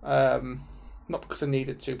 Not because I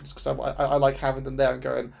needed to, but just because I like having them there and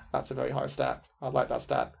going, that's a very high stat. I like that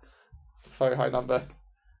stat. Very high number.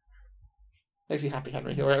 Makes me happy,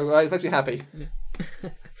 Henry. It makes me happy. Yeah.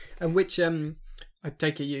 And which I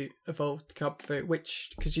take it you evolved Kubfu,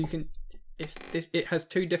 because you can. It has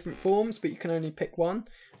two different forms, but you can only pick one.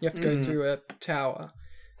 You have to go through a tower,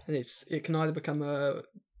 and it can either become a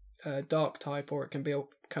dark type or it can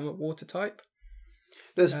become a water type.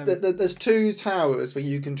 There's two towers where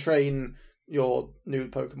you can train your new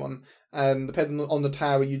Pokemon, and depending on the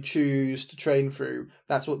tower you choose to train through,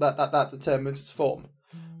 that's what that determines its form.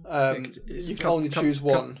 You can only choose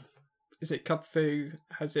one. Is it Kubfu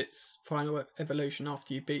has its final evolution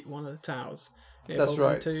after you beat one of the towers? That's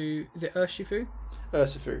right. Is it Urshifu?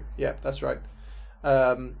 Urshifu, yeah, that's right.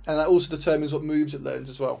 And that also determines what moves it learns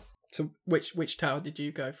as well. So which tower did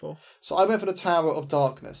you go for? So I went for the Tower of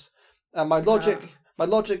Darkness. And my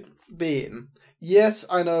logic being, yes,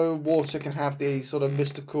 I know water can have these sort of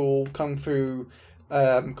mystical kung fu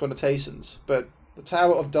connotations, but the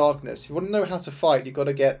Tower of Darkness, you want to know how to fight, you've got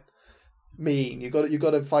to get mean. You've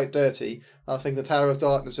got to fight dirty. I think the Tower of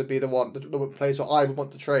Darkness would be the place where I would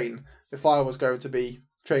want to train if I was going to be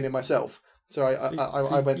training myself. So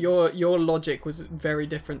I went. Your logic was very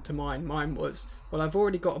different to mine. Mine was, well, I've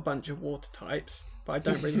already got a bunch of water types, but I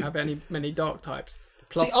don't really have many dark types.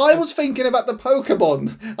 Plus, see, I was thinking about the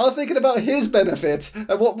Pokemon. I was thinking about his benefit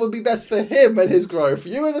and what would be best for him and his growth.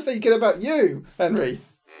 You were thinking about you, Henry.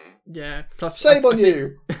 Yeah. Plus, shame on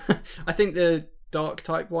you. I think the dark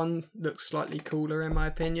type one looks slightly cooler in my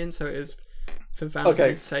opinion, so it is for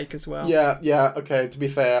vanity's sake as well. Yeah. Okay. To be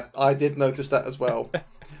fair, I did notice that as well.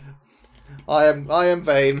 I am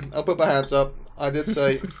vain. I'll put my hands up. I did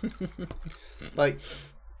say, like,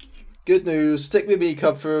 good news. Stick with me,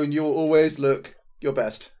 Kubfu, and you'll always look your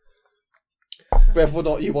best, whether or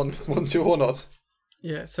not you want to or not.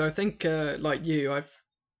 Yeah. So I think, like you,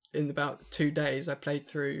 in about 2 days, I played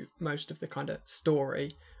through most of the kind of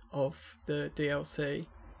story of the DLC.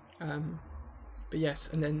 But yes,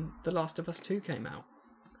 and then The Last of Us 2 came out.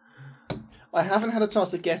 I haven't had a chance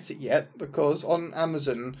to get it yet because on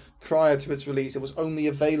Amazon, prior to its release, it was only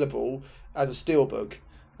available as a steelbook.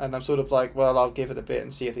 And I'm sort of like, well, I'll give it a bit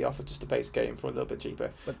and see if they offer just a base game for a little bit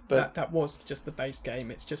cheaper. But that was just the base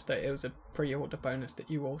game. It's just that it was a pre-order bonus that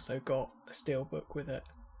you also got a steelbook with it.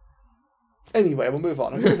 Anyway, we'll move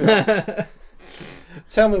on.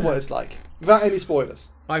 Tell me what it's like, without any spoilers.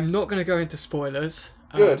 I'm not going to go into spoilers.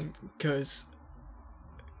 Good. Because,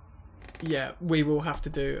 yeah, we will have to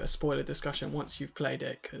do a spoiler discussion once you've played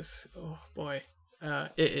it, because, oh boy,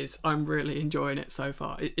 it is. I'm really enjoying it so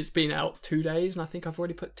far. It's been out 2 days, and I think I've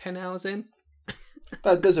already put 10 hours in.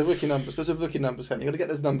 Those are rookie numbers. Henry. You've got to get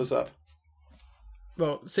those numbers up.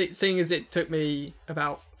 Well, seeing as it took me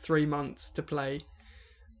about 3 months to play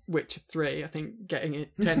Witcher 3, I think getting it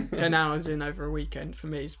 10 hours in over a weekend for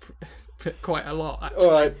me is quite a lot,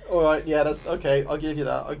 actually. All right, yeah, that's okay. I'll give you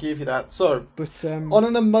that. So, but on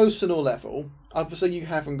an emotional level, obviously you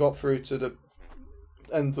haven't got through to the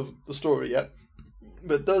end of the story yet,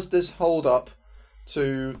 but does this hold up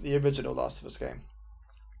to the original Last of Us game?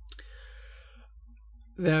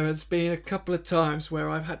 There has been a couple of times where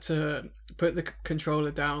I've had to put the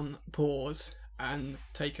controller down, pause, and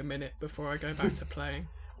take a minute before I go back to playing.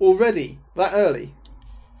 Already? That early?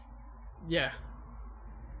 Yeah.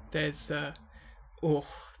 There's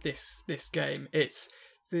this game. It's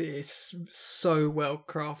so well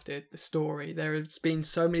crafted, the story. There has been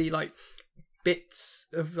so many like bits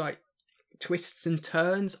of like twists and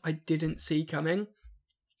turns I didn't see coming.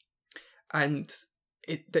 And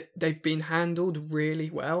they've been handled really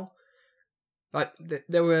well. Like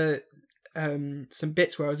there were some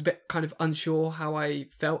bits where I was a bit kind of unsure how I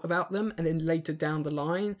felt about them, and then later down the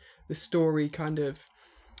line the story kind of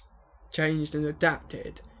changed and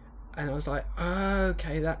adapted, and I was like, oh,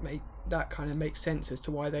 okay, that kind of makes sense as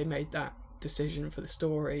to why they made that decision for the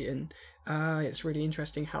story, and it's really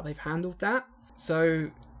interesting how they've handled that. So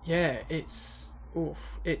yeah, it's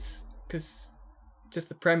because just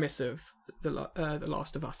the premise of the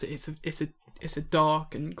Last of Us, it's a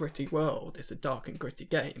dark and gritty world. It's a dark and gritty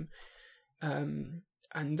game, and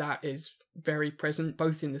that is very present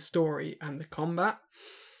both in the story and the combat.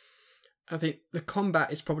 I think the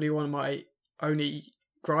combat is probably one of my only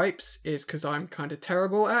gripes, is because I'm kind of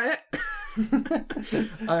terrible at it.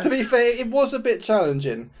 To be fair, it was a bit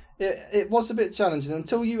challenging. It was a bit challenging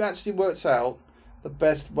until you actually worked out the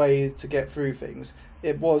best way to get through things.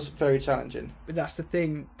 It was very challenging. But that's the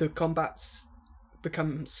thing, the combat's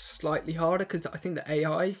become slightly harder because I think the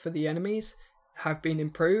AI for the enemies have been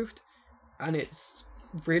improved, and it's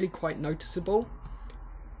really quite noticeable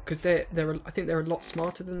because I think they're a lot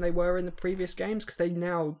smarter than they were in the previous games, because they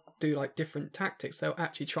now do like different tactics. They'll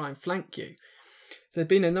actually try and flank you. So there's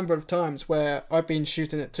been a number of times where I've been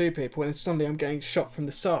shooting at two people and then suddenly I'm getting shot from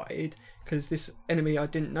the side because this enemy I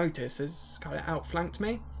didn't notice has kind of outflanked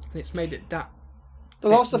me, and it's made it that. The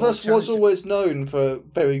Last of Us was always known for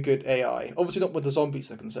very good AI. Obviously not where the zombies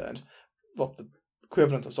are concerned, well, the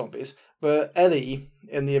equivalent of zombies. But Ellie,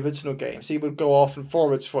 in the original game, she would go off and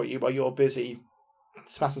forwards for you while you're busy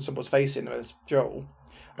smashing someone's face in as Joel.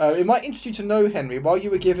 It might interest you to know, Henry, while you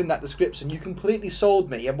were giving that description, you completely sold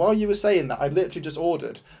me. And while you were saying that, I literally just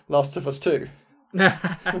ordered Last of Us 2.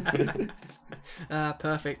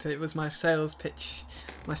 Perfect. It was my sales pitch,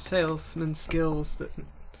 my salesman skills that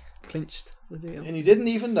clinched the deal. And you didn't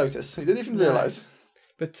even notice. You didn't even realise.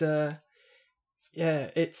 But, yeah,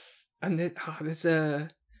 it's... And there's the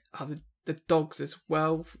dogs as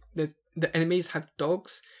well. The enemies have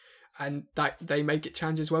dogs. And that they make it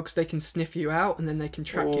challenging as well, because they can sniff you out and then they can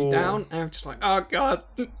track you down. And I'm just like, oh god.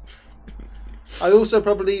 I also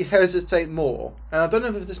probably hesitate more. And I don't know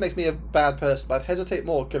if this makes me a bad person, but I'd hesitate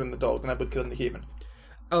more killing the dog than I would killing the human.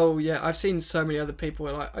 Oh yeah, I've seen so many other people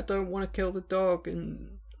who are like, I don't want to kill the dog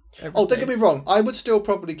and everything. Oh, don't get me wrong. I would still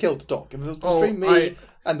probably kill the dog. If it was between me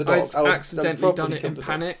and the dog, I've accidentally done it in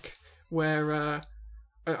panic, where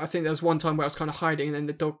I think there was one time where I was kind of hiding and then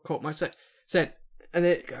the dog caught my scent. And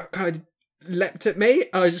it kind of leapt at me.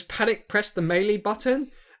 I just panic pressed the melee button,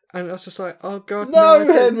 and I was just like, "Oh god, no,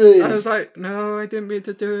 Henry!" I was like, "No, I didn't mean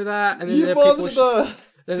to do that." And then you monster!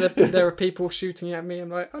 There are people shooting at me. I'm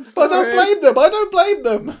like, "I'm sorry." I don't blame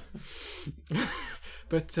them.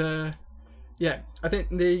 But yeah, I think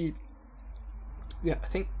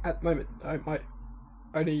at the moment I might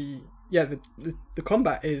only. Yeah, the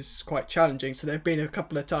combat is quite challenging. So there have been a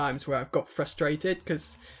couple of times where I've got frustrated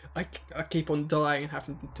because I keep on dying and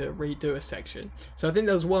having to redo a section. So I think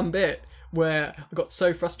there was one bit where I got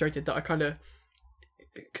so frustrated that I kind of,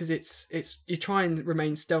 because it's you try and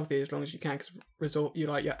remain stealthy as long as you can, because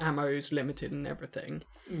your ammo's limited and everything.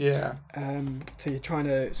 Yeah. So you're trying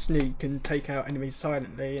to sneak and take out enemies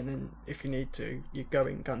silently, and then if you need to, you go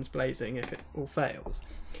in guns blazing if it all fails.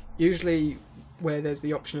 Usually, where there's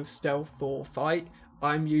the option of stealth or fight,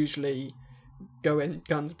 I'm usually going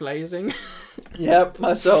guns blazing. Yep,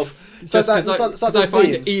 myself. Just because I find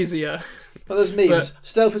it easier. But there's memes.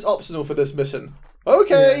 Stealth is optional for this mission.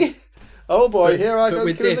 Okay. Yeah. Oh boy, here I go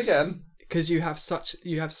killing again. Because you have such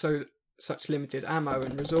limited ammo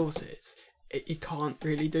and resources, you can't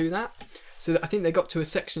really do that. So I think they got to a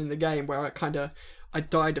section in the game where I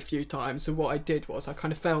died a few times. So what I did was I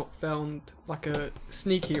kind of found like a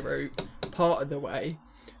sneaky route part of the way,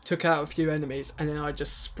 took out a few enemies, and then I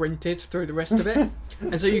just sprinted through the rest of it.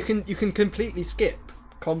 And so you can completely skip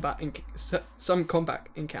some combat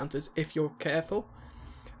encounters if you're careful.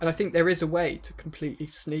 And I think there is a way to completely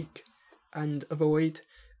sneak and avoid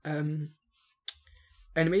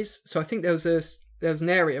enemies. So I think there was an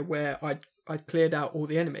area where I'd cleared out all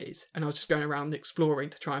the enemies, and I was just going around exploring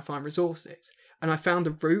to try and find resources. And I found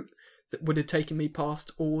a route that would have taken me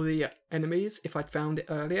past all the enemies if I'd found it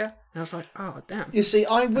earlier. And I was like, oh, damn. You see,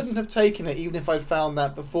 I wouldn't have taken it even if I'd found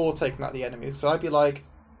that before taking out the enemies. So I'd be like,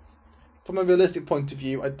 from a realistic point of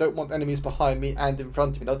view, I don't want enemies behind me and in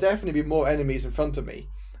front of me. There'll definitely be more enemies in front of me.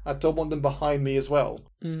 I don't want them behind me as well.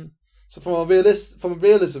 Mm. So from a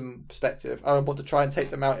realism perspective, I want to try and take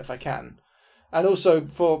them out if I can. And also,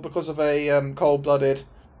 because of a cold-blooded,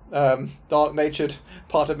 dark-natured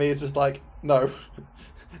part of me is just like, no,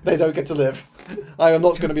 they don't get to live. I am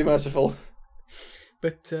not going to be merciful.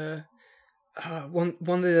 But one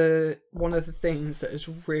of the things that has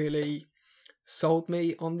really sold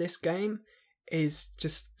me on this game is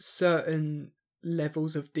just certain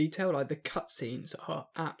levels of detail. Like the cutscenes are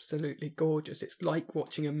absolutely gorgeous. It's like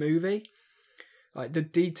watching a movie. Like the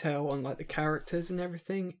detail on like the characters and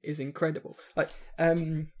everything is incredible. Like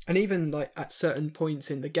and even like at certain points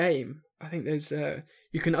in the game, I think there's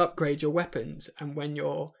you can upgrade your weapons, and when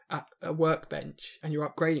you're at a workbench and you're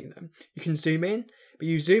upgrading them, you can zoom in. But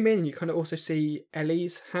you zoom in and you kind of also see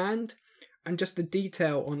Ellie's hand, and just the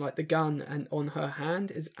detail on like the gun and on her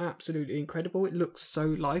hand is absolutely incredible. It looks so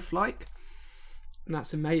lifelike, and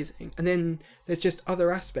that's amazing. And then there's just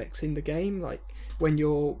other aspects in the game, like when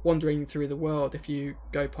you're wandering through the world, if you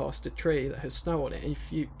go past a tree that has snow on it, and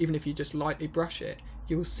even if you just lightly brush it,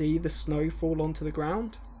 you'll see the snow fall onto the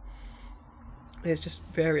ground. There's just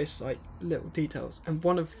various like little details, and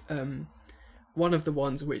one of the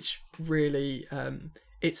ones which really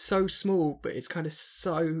it's so small, but it's kind of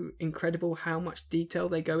so incredible how much detail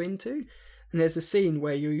they go into. And there's a scene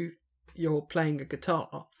where you're playing a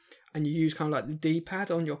guitar, and you use kind of like the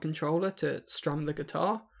D-pad on your controller to strum the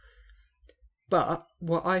guitar. But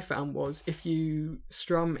what I found was if you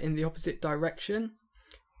strum in the opposite direction,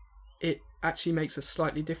 it actually makes a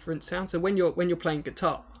slightly different sound. So when you're playing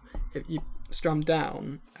guitar, if you strum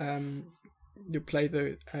down, you play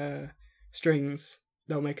the strings,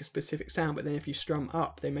 they'll make a specific sound, but then if you strum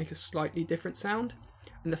up, they make a slightly different sound.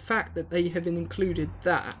 And the fact that they have included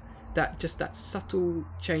that subtle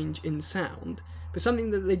change in sound for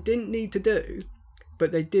something that they didn't need to do,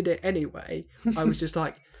 but they did it anyway, I was just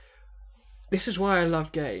like, this is why I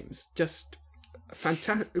love games. Just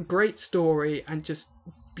fantastic, great story, and just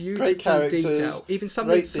beautiful detail. Even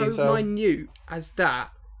something so minute as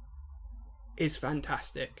that is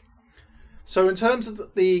fantastic. So in terms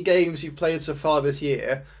of the games you've played so far this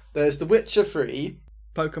year, there's The Witcher 3,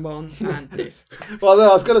 Pokemon, and this. Well, no,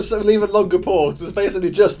 I was going to leave a longer pause. It's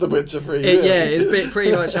basically just The Witcher 3. It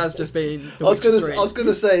pretty much has just been The Witcher 3. I was going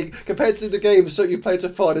to say, compared to the games that you've played so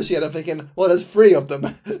far this year, I'm thinking, well, there's 3 of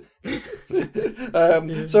them.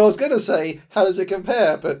 So I was going to say, how does it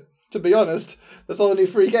compare? But to be honest, there's only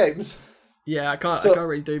 3 games. Yeah, I can't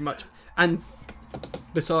really do much. And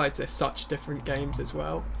besides, they're such different games as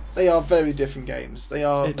well. They are very different games.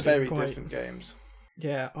 Different games.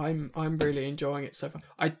 Yeah, I'm really enjoying it so far.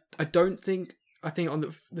 I think on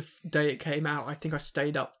the day it came out, I think I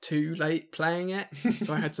stayed up too late playing it,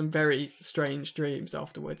 so I had some very strange dreams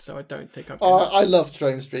afterwards. So I don't think I've. I love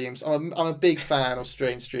strange dreams. I'm a big fan of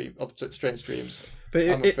strange dreams. But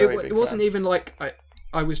it wasn't even like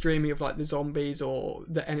I was dreaming of like the zombies or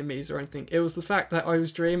the enemies or anything. It was the fact that I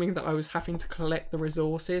was dreaming that I was having to collect the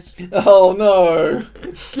resources. Oh no!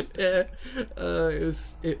 Yeah,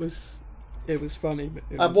 it was funny. But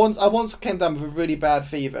I once came down with a really bad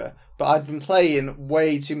fever, but I'd been playing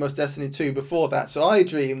way too much Destiny 2 before that, so I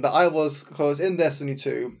dreamed that I was, because in Destiny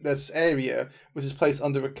 2, there's this area which is placed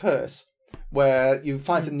under a curse, where you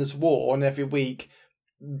fight in this war, and every week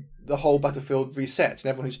the whole battlefield resets, and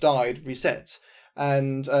everyone who's died resets.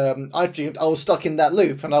 And I dreamed I was stuck in that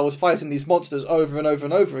loop, and I was fighting these monsters over and over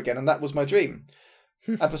and over again, and that was my dream.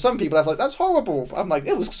 And for some people, I was like, that's horrible. I'm like,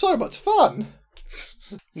 it was so much fun.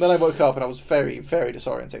 And then I woke up and I was very, very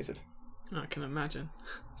disorientated. I can imagine,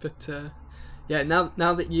 but yeah.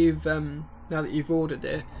 Now that you've ordered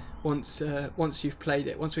it, once you've played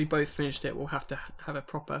it, once we both finished it, we'll have to have a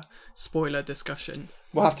proper spoiler discussion.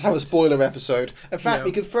 We'll have to have a spoiler episode. In fact,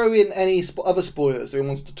 we could throw in any other spoilers that we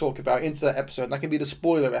wanted to talk about into that episode. And that can be the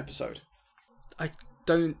spoiler episode. I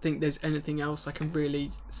don't think there's anything else I can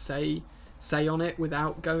really say on it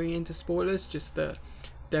without going into spoilers. Just that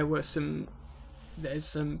there's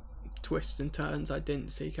some twists and turns I didn't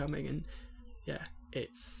see coming, and yeah,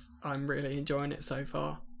 I'm really enjoying it so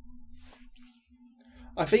far.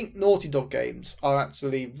 I think Naughty Dog games are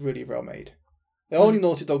actually really well made. The only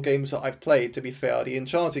Naughty Dog games that I've played, to be fair, are the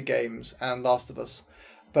Uncharted games and Last of Us,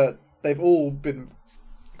 but they've all been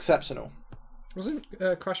exceptional. Wasn't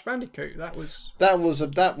Crash Bandicoot? That was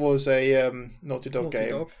a Naughty Dog game.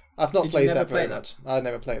 Dog. I've not played that very much. I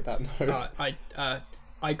never played that. No.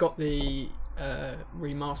 I got the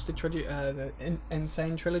remastered trilogy, the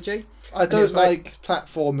Insane trilogy. I don't like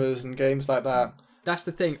platformers and games like that. That's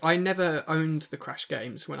the thing. I never owned the Crash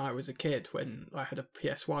games when I was a kid, when I had a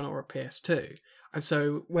PS1 or a PS2. And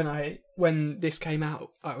so when this came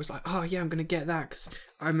out, I was like, oh yeah, I'm going to get that, because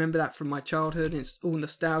I remember that from my childhood, and it's all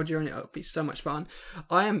nostalgia, and it'll be so much fun.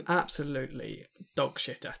 I am absolutely dog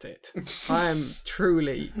shit at it. I am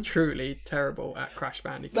truly, truly terrible at Crash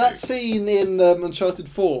Bandicoot. That scene in Uncharted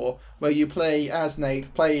 4, where you play as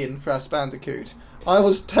Nate playing Crash Bandicoot, I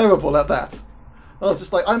was terrible at that. I was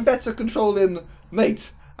just like, I'm better controlling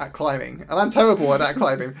Nate at climbing, and I'm terrible at that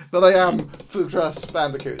climbing, than I am for Crash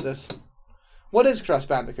Bandicoot. What is Crash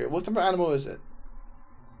Bandicoot? What type of animal is it?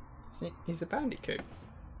 He's a bandicoot.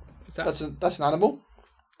 That's an animal?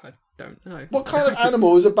 I don't know. What kind of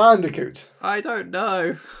animal is a bandicoot? I don't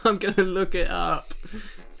know. I'm going to look it up.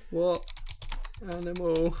 What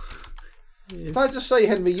animal Can I just say,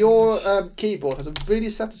 Henry, your keyboard has a really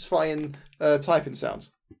satisfying typing sound.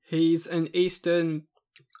 He's an Eastern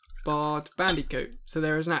barred bandicoot, so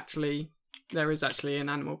there is actually an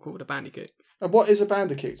animal called a bandicoot. And what is a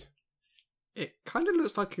bandicoot? It kind of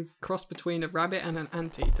looks like a cross between a rabbit and an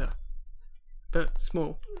anteater, but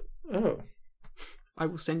small. Oh. I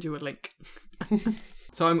will send you a link.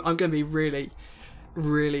 So I'm going to be really,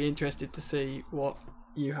 really interested to see what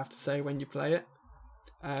you have to say when you play it.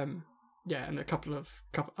 Yeah, and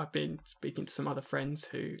I've been speaking to some other friends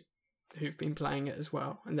who've been playing it as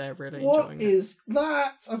well, and they're really enjoying it. What is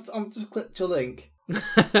that? I've just clicked your link.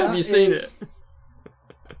 Have you seen it?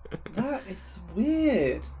 That is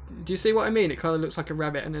weird. Do you see what I mean? It kind of looks like a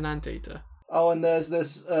rabbit and an anteater. Oh, and there's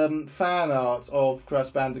this fan art of Crash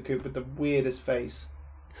Bandicoot with the weirdest face.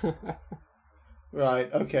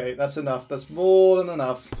 Right, okay, that's enough. That's more than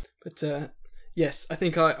enough. But yes, I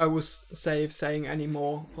think I will save saying any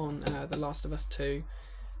more on The Last of Us 2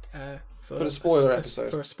 for the spoiler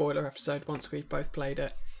episode. For a spoiler episode once we've both played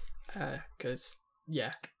it. Because,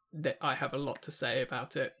 yeah, I have a lot to say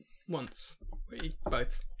about it once we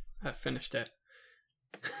both have finished it.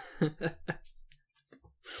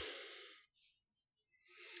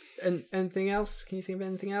 And anything else? Can you think of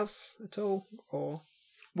anything else at all? Or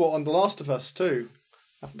what, on The Last of Us 2?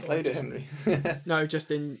 I haven't played it, Henry. No,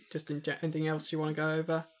 just in anything else you want to go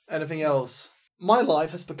over? Anything else? My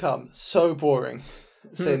life has become so boring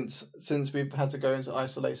since we've had to go into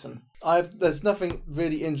isolation. There's nothing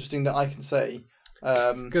really interesting that I can say.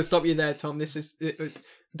 Gonna stop you there, Tom.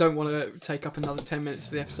 Don't want to take up another 10 minutes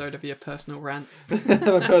of the episode of your personal rant.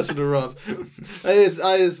 My personal rant. It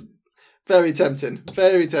is very tempting,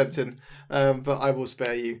 but I will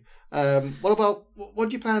spare you. What do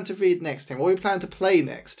you plan to read next time? What do you plan to play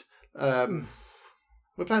next?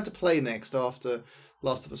 We plan to play next after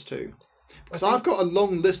Last of Us 2. Because I've got a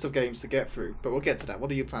long list of games to get through, but we'll get to that. What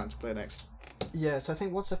do you plan to play next? Yeah, so I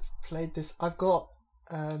think once I've played this, I've got.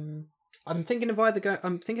 I'm thinking of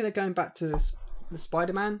going back to the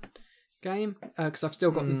Spider-Man game because I've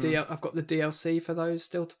still got I've got the DLC for those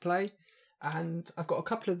still to play, and I've got a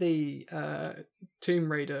couple of the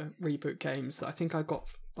Tomb Raider reboot games that I think I got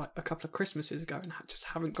like a couple of Christmases ago and just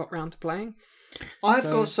haven't got round to playing. I've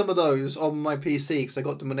got some of those on my PC because I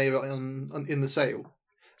got them when they were in the sale,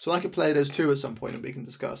 so I could play those too at some point and we can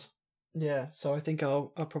discuss. Yeah, so I think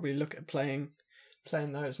I'll probably look at playing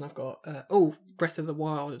those, and I've got Breath of the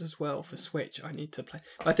Wild as well for Switch. I need to play.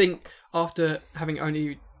 I think after having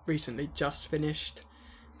only recently just finished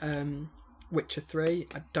Witcher 3,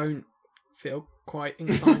 I don't feel quite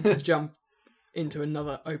inclined to jump into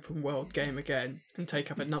another open world game again and take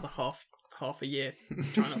up another half a year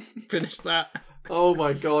trying to finish that. Oh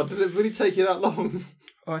my god, did it really take you that long?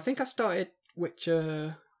 Oh, I think I started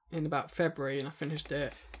Witcher in about February and I finished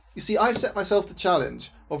it. You see, I set myself the challenge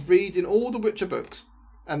of reading all the Witcher books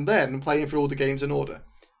and then playing through all the games in order.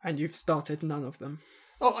 And you've started none of them.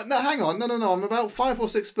 Oh, no, hang on. No. I'm about 5 or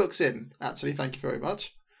 6 books in, actually. Thank you very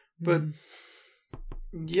much. But,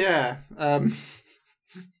 yeah.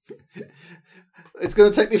 It's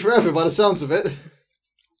going to take me forever by the sounds of it.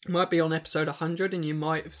 Might be on episode 100 and you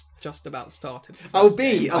might have just about started. I'll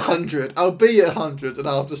be 100. I'll be 100 and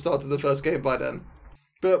I'll have to start the first game by then.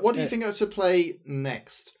 But what do you think I should play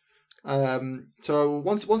next? So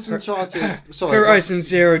once Uncharted, Horizon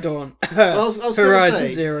Zero Dawn. I was Horizon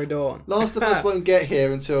Zero Dawn. Last of Us won't get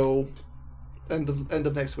here until end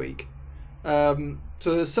of next week. So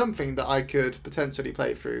there's something that I could potentially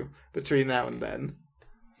play through between now and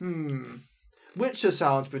then. Witcher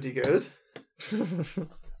sounds pretty good. I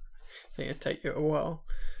think it'd take you a while.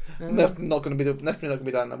 Definitely not going to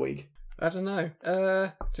be done in a week. I don't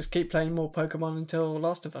know. Just keep playing more Pokemon until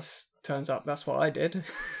Last of Us turns up. That's what I did.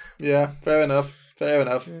 Yeah, fair enough.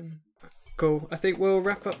 Cool. I think we'll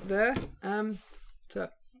wrap up there. So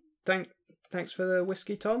thanks for the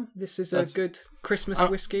whiskey, Tom. This is a good Christmas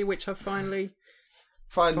whiskey, which I've finally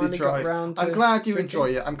tried. Got around to I'm glad you drinking.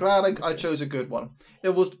 enjoy it. I'm glad I chose a good one.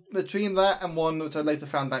 It was between that and one which I later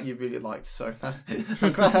found out you really liked. So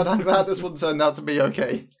I'm glad this one turned out to be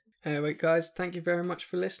okay. Anyway, guys, thank you very much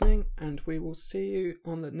for listening, and we will see you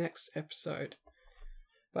on the next episode.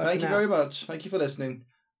 Bye. Thank you very much. Thank you for listening.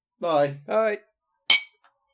 Bye. Bye.